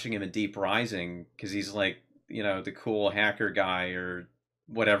time watching him in Deep Rising, because he's like, the cool hacker guy or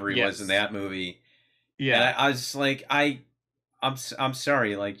whatever he was in that movie. Yeah, and I was just like, I'm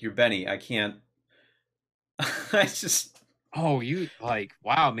sorry, like, you're Benny. I can't. I just. Oh, you like,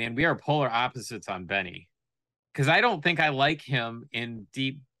 wow, man, we are polar opposites on Benny. because I don't think I like him in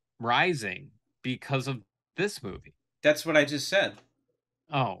Deep Rising because of this movie. That's what I just said.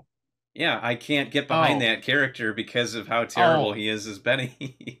 Oh, Yeah, I can't get behind oh, that character because of how terrible oh! he is as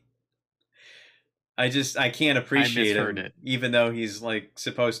Benny. I can't I appreciate misheard him, it. even though he's like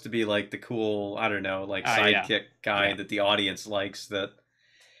supposed to be like the cool, I don't know, like Yeah, sidekick guy yeah. that the audience likes. That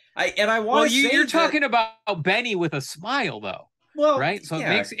I want Well, to say you're that. talking about Benny with a smile, though, Well, right? So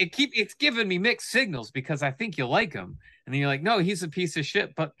yeah, it's giving me mixed signals because I think you like him, and then you're like, no, he's a piece of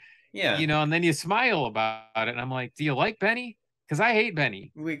shit. But yeah, and then you smile about it, and I'm like, do you like Benny? Because I hate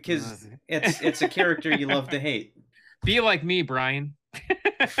Benny. because it's a character you love to hate. Be like me, Brian.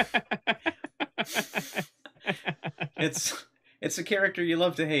 It's it's a character you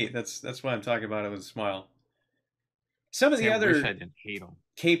love to hate. That's why I'm talking about it with a smile. Some of See, the I wish I other didn't hate him.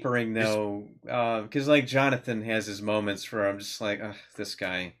 capering Just though, because like Jonathan has his moments where I'm just like, ugh, this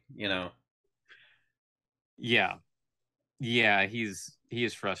guy, you know. yeah, yeah, he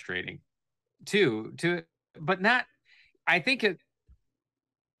is frustrating too. But not. I think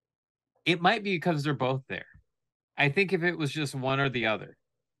it might be because they're both there. I think if it was just one or the other,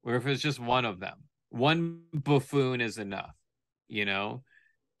 or if it's just one of them, one buffoon is enough, you know.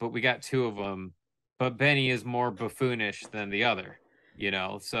 But we got two of them. But Benny is more buffoonish than the other,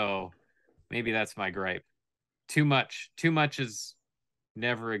 So maybe that's my gripe. Too much is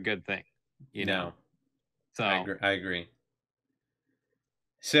never a good thing, you know. No, I So agree. I agree.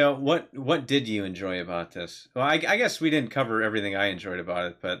 So what did you enjoy about this? Well, I guess we didn't cover everything I enjoyed about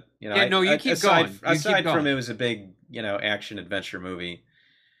it, but you know, yeah, no, you keep going. You keep aside from going. it was a big action adventure movie,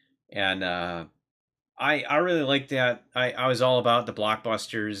 and I really liked that. I was all about the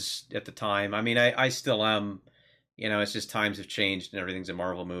blockbusters at the time. I mean, I still am. It's just times have changed and everything's a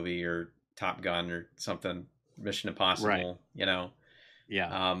Marvel movie or Top Gun or something, Mission Right. Impossible.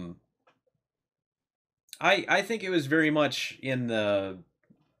 Yeah. Um, I think it was very much in the.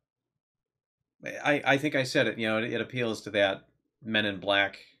 I think I said it. It appeals to that Men in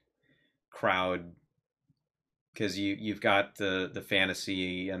Black crowd because you've got the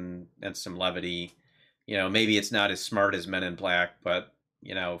fantasy and some levity. Maybe it's not as smart as Men in Black, but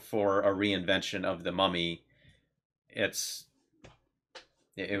for a reinvention of the Mummy, it's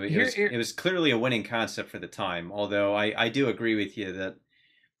it Here was clearly a winning concept for the time. Although I do agree with you that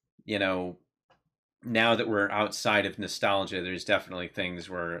you know now that we're outside of nostalgia, there's definitely things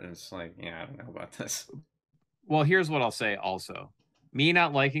where it's like, yeah, I don't know about this. well, here's what I'll say also. Me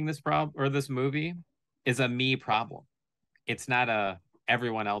not liking this problem or this movie is a me problem. It's not a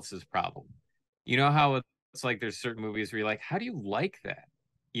everyone else's problem. You know how it's like there's certain movies where you're like, how do you like that?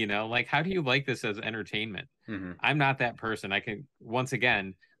 Like how do you like this as entertainment? Hmm. I'm not that person. I can once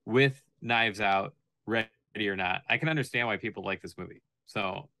again with Knives Out, Ready or Not, I can understand why people like this movie.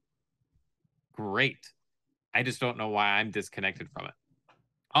 So great. I just don't know why I'm disconnected from it.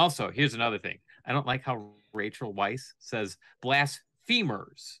 Also, here's another thing. I don't like how Rachel Weisz says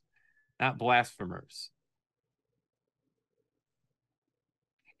blasphemers, not blasphemers.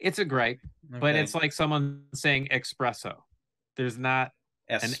 It's a gripe, but Okay. it's like someone saying espresso. There's not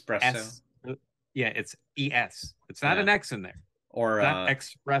an Espresso. S. Yeah, it's ES. It's not Yeah. an X in there. Or It's not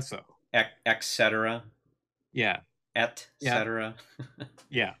espresso. etc. Yeah. Et Yeah. cetera.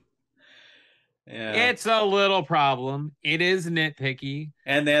 Yeah. Yeah. It's a little problem. It is nitpicky.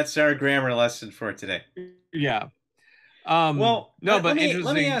 And that's our grammar lesson for today. Yeah. Well, No, let but me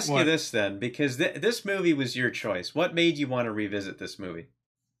interesting. ask you What? this then, because this movie was your choice. What made you want to revisit this movie?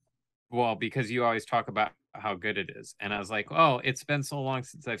 Well, because you always talk about how good it is. And I was like, oh, it's been so long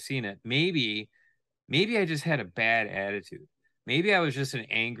since I've seen it. Maybe I just had a bad attitude. Maybe I was just an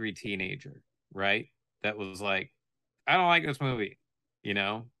angry teenager, right? That was like, I don't like this movie.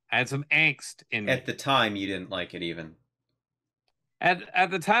 I had some angst in At me. the time, you didn't like it even. At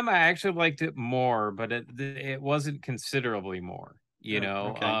the time, I actually liked it more, but it wasn't considerably more. Oh,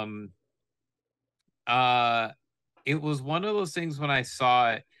 okay. Uh, it was one of those things when I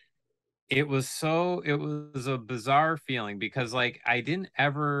saw it. It was a bizarre feeling because like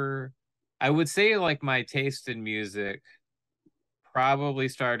I would say like my taste in music probably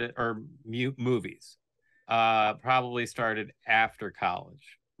started or movies probably started after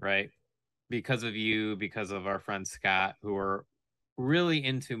college, right? Because of you, because of our friend Scott, who are really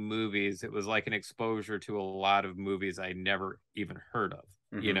into movies. It was like an exposure to a lot of movies I never even heard of,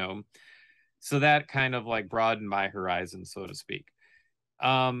 you Hmm. know? So that kind of like broadened my horizon, so to speak.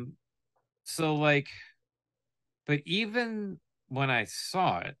 Um, so like, but even when I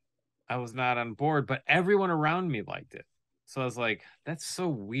saw it, I was not on board, but everyone around me liked it. So I was like, that's so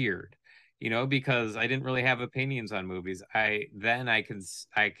weird. because I didn't really have opinions on movies. I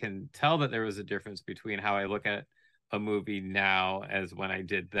can tell that there was a difference between how I look at a movie now as when I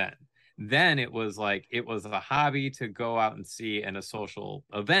did then. Then it was like it was a hobby to go out and see and a social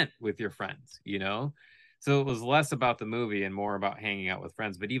event with your friends. So it was less about the movie and more about hanging out with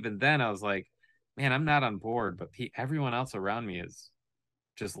friends. But even then, I was like, man, I'm not on board, but everyone else around me is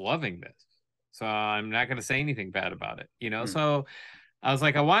just loving this. So I'm not going to say anything bad about it. Hmm. So I was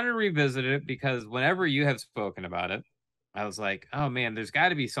like, I want to revisit it because whenever you have spoken about it, I was like, oh man, there's got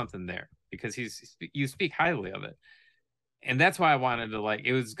to be something there because you speak highly of it. And that's why I wanted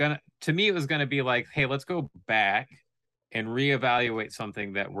to to me, it was going to be like, hey, let's go back and reevaluate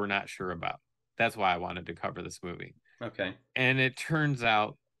something that we're not sure about. That's why I wanted to cover this movie. Okay. And it turns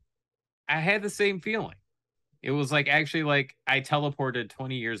out I had the same feeling. It was like actually like I teleported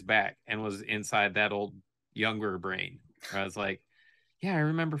 20 years back and was inside that old younger brain. Where I was like, yeah, I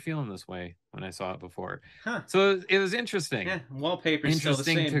remember feeling this way when I saw it before. Huh. So it was interesting. Yeah, wallpaper's still the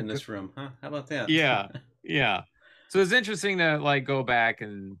Interesting same in to this room, huh? How about that? yeah, yeah. So it's interesting to like go back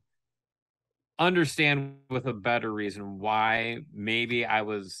and understand with a better reason why maybe I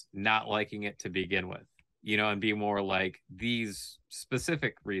was not liking it to begin with, and be more like these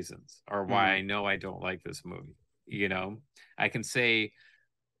specific reasons are why I Hmm. know I don't like this movie. I can say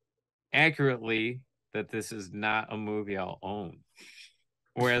accurately that this is not a movie I'll own.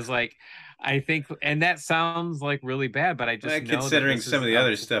 Whereas, like, I think, and that sounds like really bad, but I just know that Considering this some is of the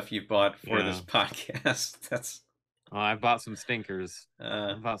other stuff you bought for this yeah. podcast, that's Well, I bought some stinkers.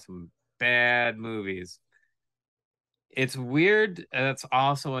 uh I bought some bad movies. It's weird. That's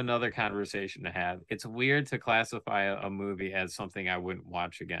also another conversation to have. It's weird to classify a movie as something I wouldn't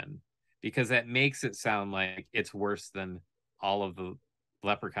watch again because that makes it sound like it's worse than all of the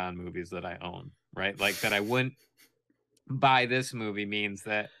Leprechaun movies that I own, right? Like that I wouldn't buy this movie means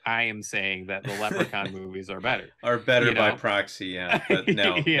that I am saying that the Leprechaun movies are better, are better you by know? proxy, yeah. But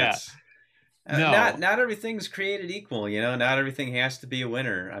no, Yeah. that's not No. not everything's created equal, you know. Not everything has to be a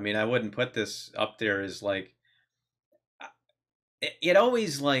winner. I mean, I wouldn't put this up there as like it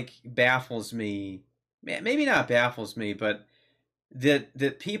always like baffles me. Maybe not baffles me, but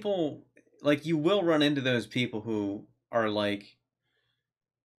that people like you will run into those people who are like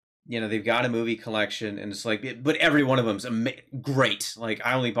they've got a movie collection and it's like but every one of them's great, like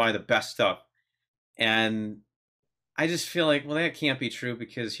I only buy the best stuff. And I just feel like, well, that can't be true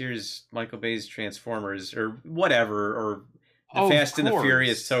because here's Michael Bay's Transformers or whatever, or the Of Fast and the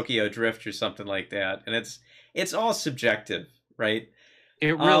Furious course. Tokyo Drift or something like that, and it's all subjective, right?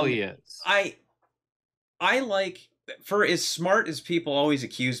 It um really is. I I like, for as smart as people always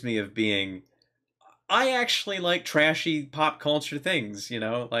accuse me of being, I actually like trashy pop culture things,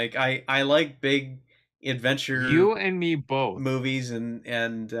 like I like big adventure You and me both. movies, and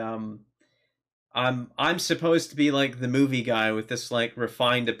I'm supposed to be like the movie guy with this like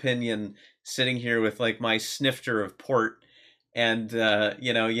refined opinion, sitting here with like my snifter of port, and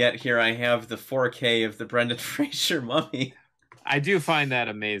yet here I have the 4K of the Brendan Fraser Mummy. I do find that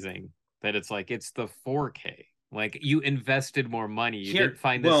amazing that it's like it's the 4K. Like you invested more money. You didn't Here,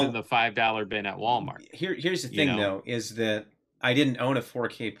 find this in well, the $5 bin at Walmart, here's the you thing know? though, is that I didn't own a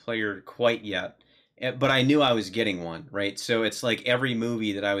 4K player quite yet, but I knew I was getting one, right? So it's like every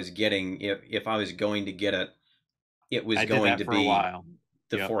movie that I was getting, if I was going to get it, it was I did going that to for a be while.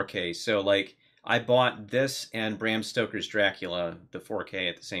 the Yep. 4K. So like I bought this and Bram Stoker's Dracula, the 4K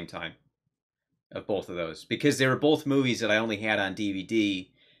at the same time, of both of those, because they were both movies that I only had on DVD,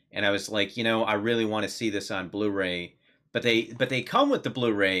 and I was like, I really want to see this on Blu-ray, but they come with the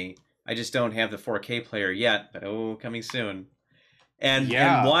Blu-ray. I just don't have the 4K player yet, but oh, coming soon. And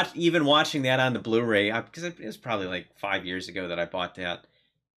Yeah. even watching that on the Blu-ray, because it was probably like 5 years ago that I bought that.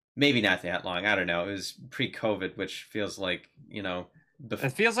 Maybe not that long. I don't know. It was pre-COVID, which feels like It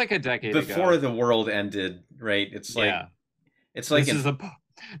feels like a decade before ago. the world ended, right? Yeah. It's like This in is a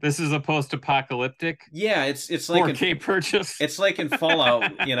this is a post-apocalyptic yeah, it's like in 4K purchase. it's like in Fallout,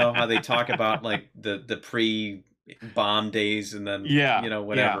 how they talk about like the pre-bomb days, and then Yeah. Yeah.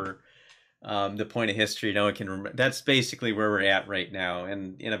 whatever, the point of history no one can remember. That's basically where we're at right now,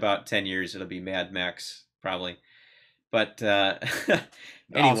 and in about 10 years it'll be Mad Max probably. But anyway,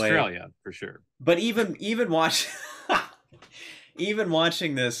 Australia for sure. but even watch even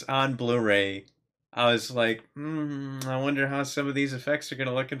watching this on Blu-ray, I was like, I wonder how some of these effects are going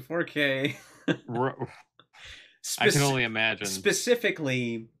to look in 4K. I can Spec- only imagine.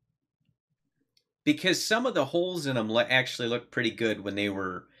 Specifically because some of the holes in them actually look pretty good when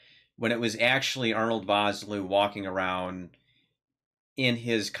it was actually Arnold Vosloo walking around in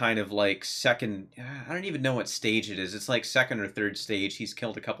his kind of like second, I don't even know what stage it is. It's like second or third stage. He's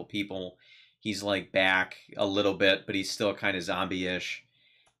killed a couple people, he's like back a little bit, but he's still kind of zombie-ish.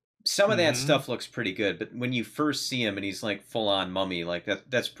 Some of that Mm-hmm. stuff looks pretty good, but when you first see him and he's like full on mummy, like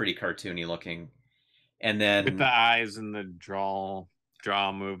that's pretty cartoony looking. And With the then eyes and the jaw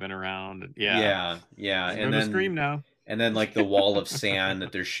moving around. Yeah. yeah, He's gonna scream now. and then like the wall of sand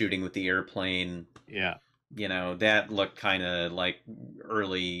that they're shooting with the airplane, Yeah. that looked kind of like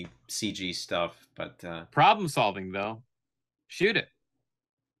early CG stuff, but Problem solving though. Shoot it.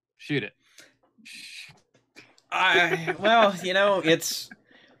 Shoot it. it's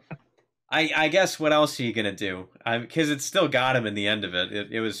I guess what else are you gonna do? Because it still got him in the end of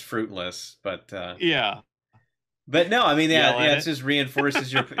it. It was fruitless, Yeah. but no, I mean Yell at it it. just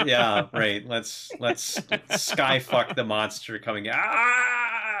reinforces your yeah, right. Let's sky fuck the monster coming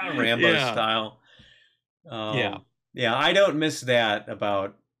Rambo Yeah. style. Yeah. Yeah, I don't miss that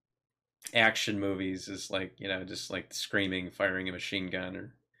about action movies. Is like just like screaming, firing a machine gun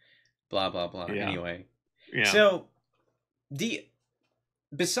or blah blah blah. Yeah. Anyway, Yeah. so the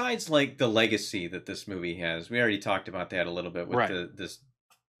besides like the legacy that this movie has, we already talked about that a little bit with Right. this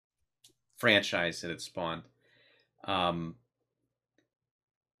franchise that it spawned. Um,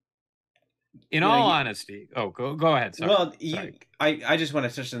 In you know, all you, honesty. Oh, go ahead. Sorry. well, Sorry. I just want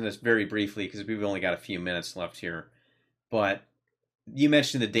to touch on this very briefly because we've only got a few minutes left here. But you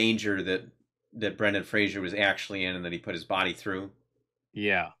mentioned the danger that Brendan Fraser was actually in and that he put his body through.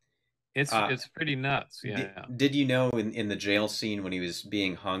 Yeah. Uh, It's pretty nuts. did, Yeah. did you know in the jail scene when he was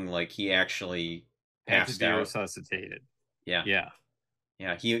being hung, like he actually Had to passed be out? resuscitated. Yeah, Yeah.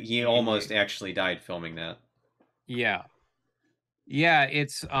 yeah. He He, almost actually died filming that. yeah. Yeah,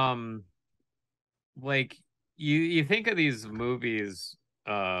 it's like you think of these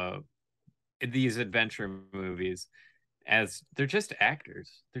adventure movies as they're just actors.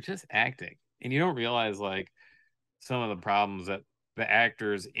 They're just acting. And you don't realize like some of the problems that the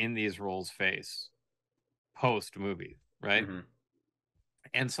actors in these roles face post movie, right? Hmm.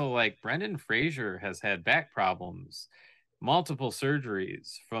 And so like Brendan Fraser has had back problems, multiple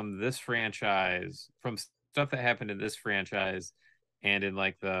surgeries from this franchise, from stuff that happened in this franchise and in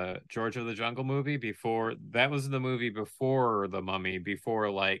like the George of the Jungle movie before that was the movie before The Mummy, before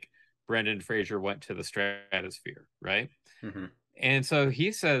like Brendan Fraser went to the stratosphere, right? Hmm. And so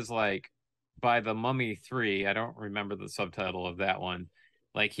he says like by The Mummy 3, I don't remember the subtitle of that one,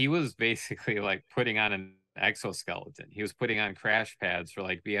 like he was basically like putting on an exoskeleton. He was putting on crash pads for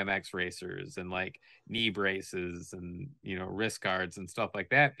like BMX racers and like knee braces and wrist guards and stuff like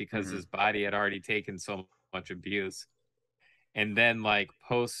that because Hmm. his body had already taken so much abuse. And then like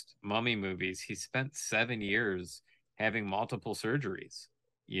post Mummy movies, he spent 7 years having multiple surgeries,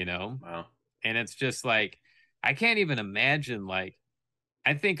 you know? Wow. And it's just like I can't even imagine like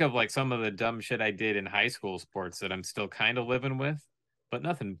I think of like some of the dumb shit I did in high school sports that I'm still kind of living with, but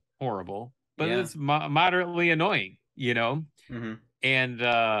nothing horrible. But Yeah. it's moderately annoying. Hmm. And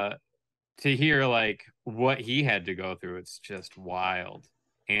to hear like what he had to go through, it's just wild.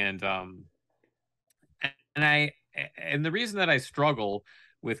 And and I and the reason that I struggle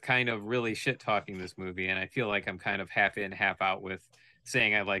with kind of really shit talking this movie, and I feel like I'm kind of half in, half out with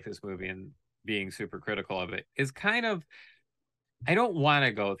saying I like this movie and being super critical of it, is kind of I don't want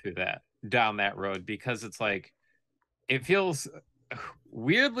to go through that down that road because it's like it feels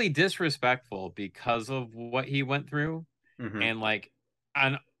weirdly disrespectful because of what he went through Hmm. and like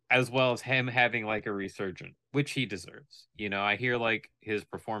on as well as him having like a resurgence which he deserves. I hear like his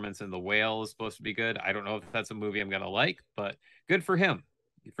performance in The Whale is supposed to be good. I don't know if that's a movie I'm going to like, but good for him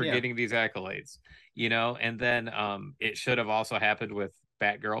for Yeah. getting these accolades. And then it should have also happened with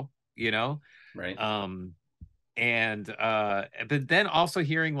Batgirl, you know Right. um and but then also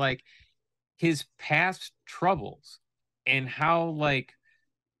hearing like his past troubles and how like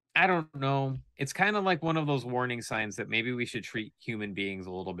I don't know, it's kind of like one of those warning signs that maybe we should treat human beings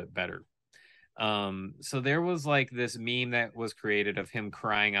a little bit better. So there was like this meme that was created of him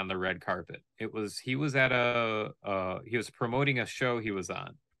crying on the red carpet. He was at he was promoting a show he was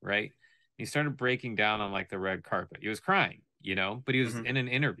on, right? He started breaking down on like the red carpet. He was crying, but he was Hmm. in an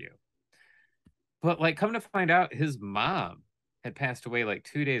interview. But like, come to find out, his mom had passed away like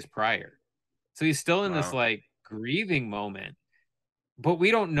 2 days prior. So he's still in this Wow. like grieving moment, but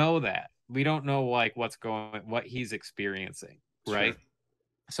we don't know that. We don't know like what he's experiencing, right? Sure.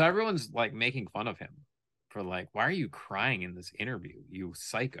 So everyone's like making fun of him for like, why are you crying in this interview, you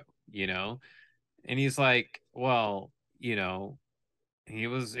psycho, And he's like, well, he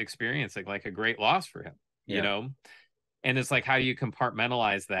was experiencing like a great loss for him, you Yeah. know? And it's like, how do you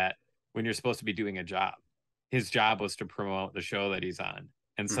compartmentalize that when you're supposed to be doing a job? His job was to promote the show that he's on.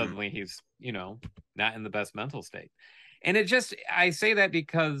 And Hmm. suddenly he's, not in the best mental state. And I say that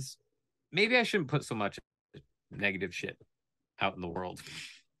because maybe I shouldn't put so much negative shit out in the world.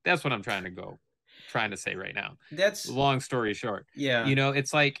 That's what I'm trying to say right now. That's Long story short. yeah.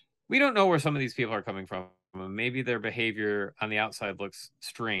 It's like we don't know where some of these people are coming from. Maybe their behavior on the outside looks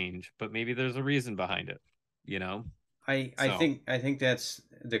strange, but maybe there's a reason behind it, you know? So, I think that's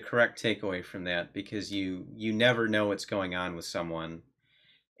the correct takeaway from that, because you never know what's going on with someone.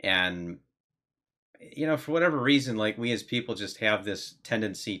 And for whatever reason, like, we as people just have this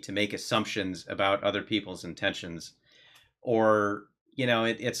tendency to make assumptions about other people's intentions. Or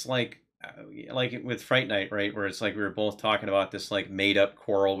it's like with Fright Night, right, where it's like we were both talking about this like made up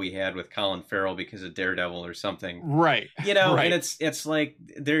quarrel we had with Colin Farrell because of Daredevil or something. right. And Right. it's like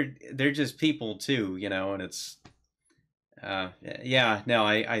they're just people too, and it's yeah, no,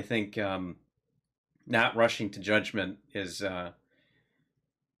 I think not rushing to judgment is a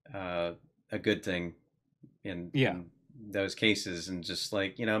good thing Yeah. in those cases. And just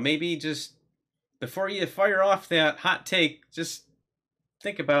like, maybe just before you fire off that hot take, just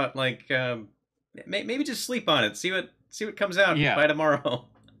think about like maybe just sleep on it, see what comes out Yeah. by tomorrow.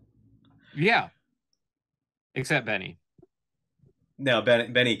 Yeah. Except Benny. No,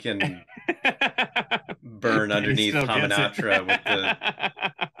 Benny can burn Benny underneath still gets it. Hamanatra with the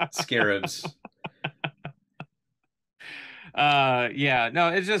scarabs. Yeah, no,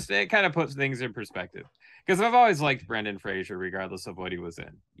 it kind of puts things in perspective, because I've always liked Brendan Fraser regardless of what he was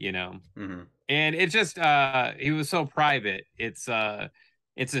in, Mm-hmm. and it just he was so private. It's a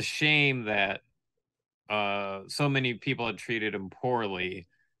shame that so many people had treated him poorly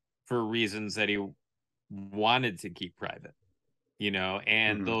for reasons that he wanted to keep private, and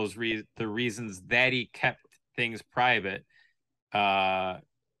Mm-hmm. the reasons that he kept things private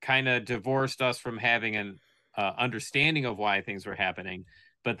kind of divorced us from having an understanding of why things were happening,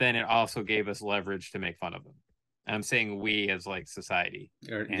 but then it also gave us leverage to make fun of them. I'm saying we as like society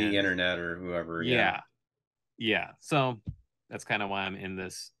Or the and internet or whoever. Yeah. yeah, yeah. So that's kind of why I'm in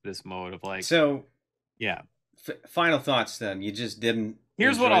this mode of like, So yeah. final thoughts then. You just didn't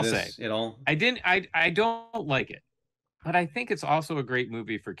Here's what enjoy I'll say. this at all? I don't like it, but I think it's also a great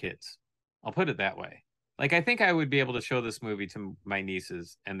movie for kids. I'll put it that way. Like, I think I would be able to show this movie to my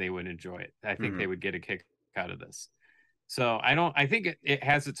nieces and they would enjoy it. I think Mm-hmm. they would get a kick out of this. So I think it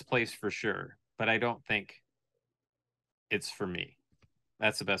has its place for sure, but I don't think it's for me.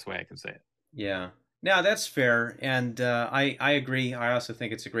 That's the best way I can say it. Yeah. No, that's fair, and I agree. I also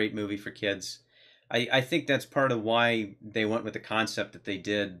think it's a great movie for kids. I think that's part of why they went with the concept that they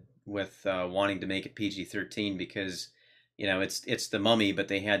did with wanting to make it PG-13, because it's the Mummy, but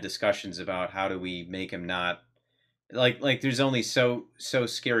they had discussions about how do we make him not like there's only so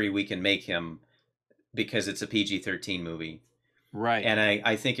scary we can make him because it's a PG-13 movie. Right. And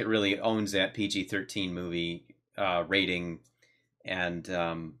I think it really owns that PG-13 movie rating. And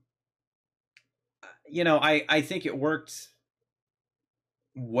I think it worked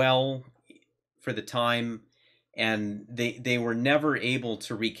well for the time, and they were never able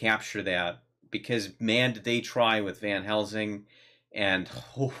to recapture that, because man, did they try with Van Helsing. And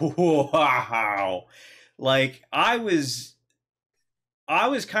wow, like I was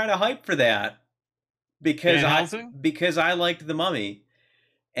kind of hyped for that, Van Helsing? because I liked the Mummy.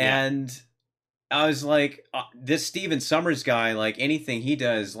 Yeah. And I was like, this Steven Summers guy, like anything he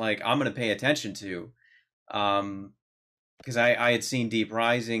does, like I'm gonna pay attention to. Because I had seen Deep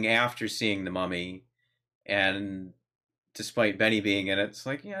Rising after seeing The Mummy, and despite Benny being in it, it's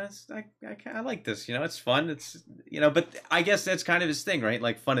like, yeah, I like this. It's fun. It's but I guess that's kind of his thing, right?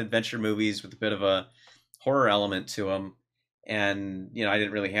 Like fun adventure movies with a bit of a horror element to them. And I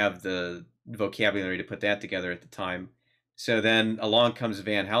didn't really have the vocabulary to put that together at the time. So then along comes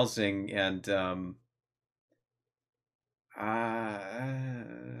Van Helsing, and I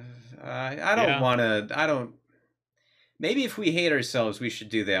don't Yeah. want to. I don't. Maybe if we hate ourselves, we should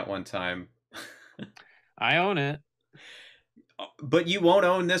do that one time. I own it. But you won't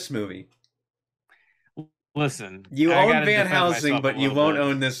own this movie. Listen, You I own gotta Van defend Helsing, myself a but you little won't bit.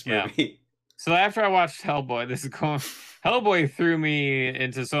 own this Yeah. movie. So after I watched Hellboy, Hellboy threw me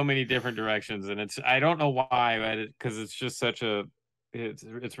into so many different directions, and I don't know why, because it's just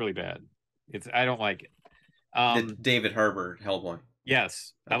it's really bad. I don't like it. The David Harbour Hellboy.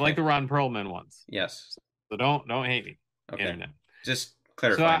 Yes, Okay. I like the Ron Perlman ones. Yes. So don't hate me, Okay. internet. Just So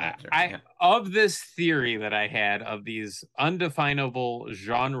clarifying that. Yeah. Of this theory that I had of these undefinable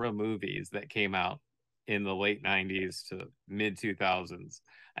genre movies that came out in the late 90s to mid 2000s,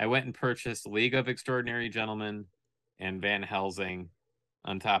 I went and purchased League of Extraordinary Gentlemen and Van Helsing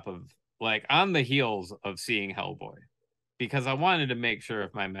on top of, like, on the heels of seeing Hellboy, because I wanted to make sure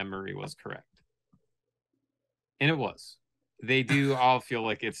if my memory was correct. And it was. they do all feel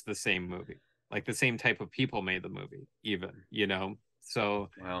like it's the same movie, like the same type of people made the movie, even, you know. So,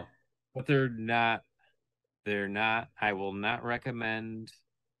 Wow. but they're not. They're not. I will not recommend.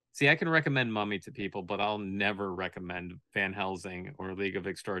 See, I can recommend Mummy to people, but I'll never recommend Van Helsing or League of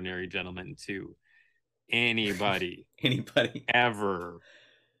Extraordinary Gentlemen to anybody Anybody? ever.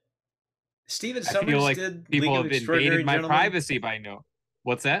 Steven I feel Summers like did people League have of invaded Extraordinary my Gentlemen. privacy by no.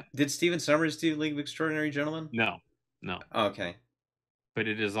 What's that? Did Steven Summers do League of Extraordinary Gentlemen? No, no. Okay. But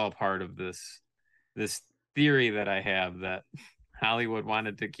it is all part of this theory that I have that Hollywood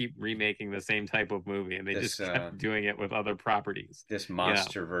wanted to keep remaking the same type of movie, and they just kept doing it with other properties. This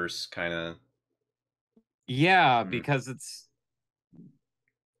monsterverse kind of. Yeah, because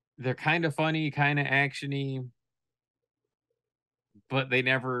they're kind of funny, kind of actiony, but they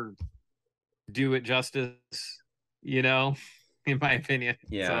never do it justice, you know, in my opinion.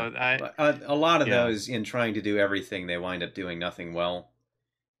 Yeah. So a lot of those, in trying to do everything, they wind up doing nothing well.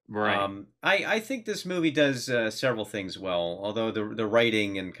 Right. I think this movie does several things well, although the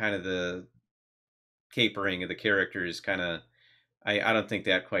writing and kind of the capering of the characters kind of, I don't think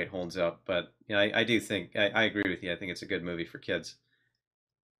that quite holds up. But you know, I do think I agree with you. I think it's a good movie for kids.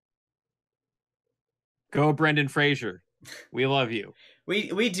 Go Brendan Fraser. We love you.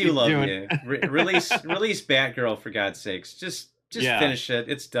 We do Keep love you. Release Batgirl, for God's sakes. Just finish it.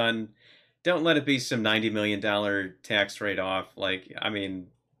 It's done. Don't let it be some $90 million tax write-off. Like, I mean,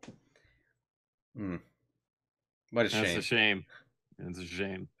 what a shame. That's a shame. It's a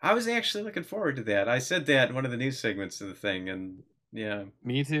shame. I was actually looking forward to that. I said that in one of the news segments of the thing, and yeah.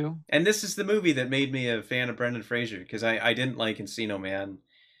 Me too. And this is the movie that made me a fan of Brendan Fraser, because I didn't like Encino Man.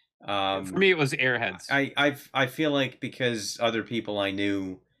 For me, it was Airheads. I feel like because other people I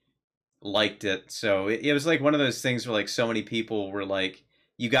knew liked it, so it was like one of those things where like so many people were like,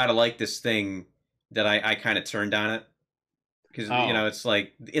 "You got to like this thing," that I kind of turned on it, because you know it's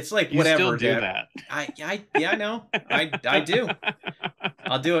like you whatever. Still do that. I know I do.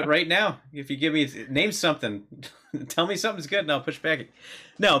 I'll do it right now if you give me name something. Tell me something's good, and I'll push back.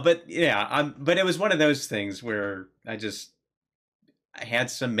 No, but yeah, but it was one of those things where I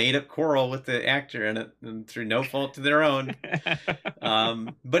had some made-up quarrel with the actor in it, and through no fault of their own.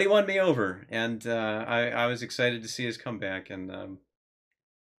 But he won me over, and I was excited to see his comeback. And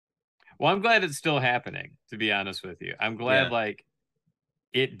well, I'm glad it's still happening, to be honest with you. I'm glad like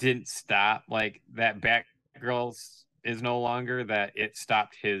it didn't stop, like that Batgirl is no longer, that it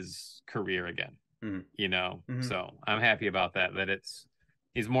stopped his career again. You know, so I'm happy about that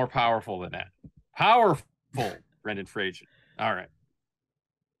he's more powerful than that. Powerful Brendan Fraser. All right.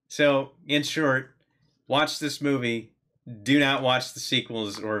 So, in short, watch this movie. Do not watch the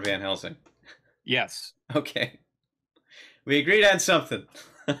sequels or Van Helsing. Yes. Okay. We agreed on something.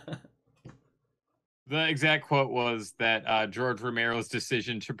 The exact quote was that George Romero's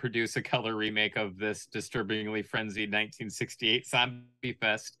decision to produce a color remake of this disturbingly frenzied 1968 Zombie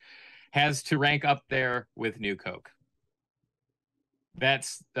Fest has to rank up there with New Coke.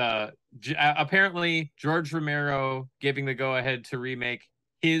 That's apparently George Romero giving the go-ahead to remake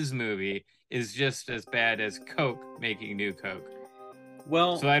his movie is just as bad as Coke making New Coke.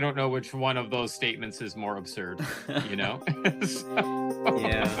 Well, so I don't know which one of those statements is more absurd, you know?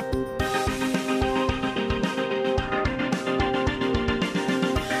 Yeah.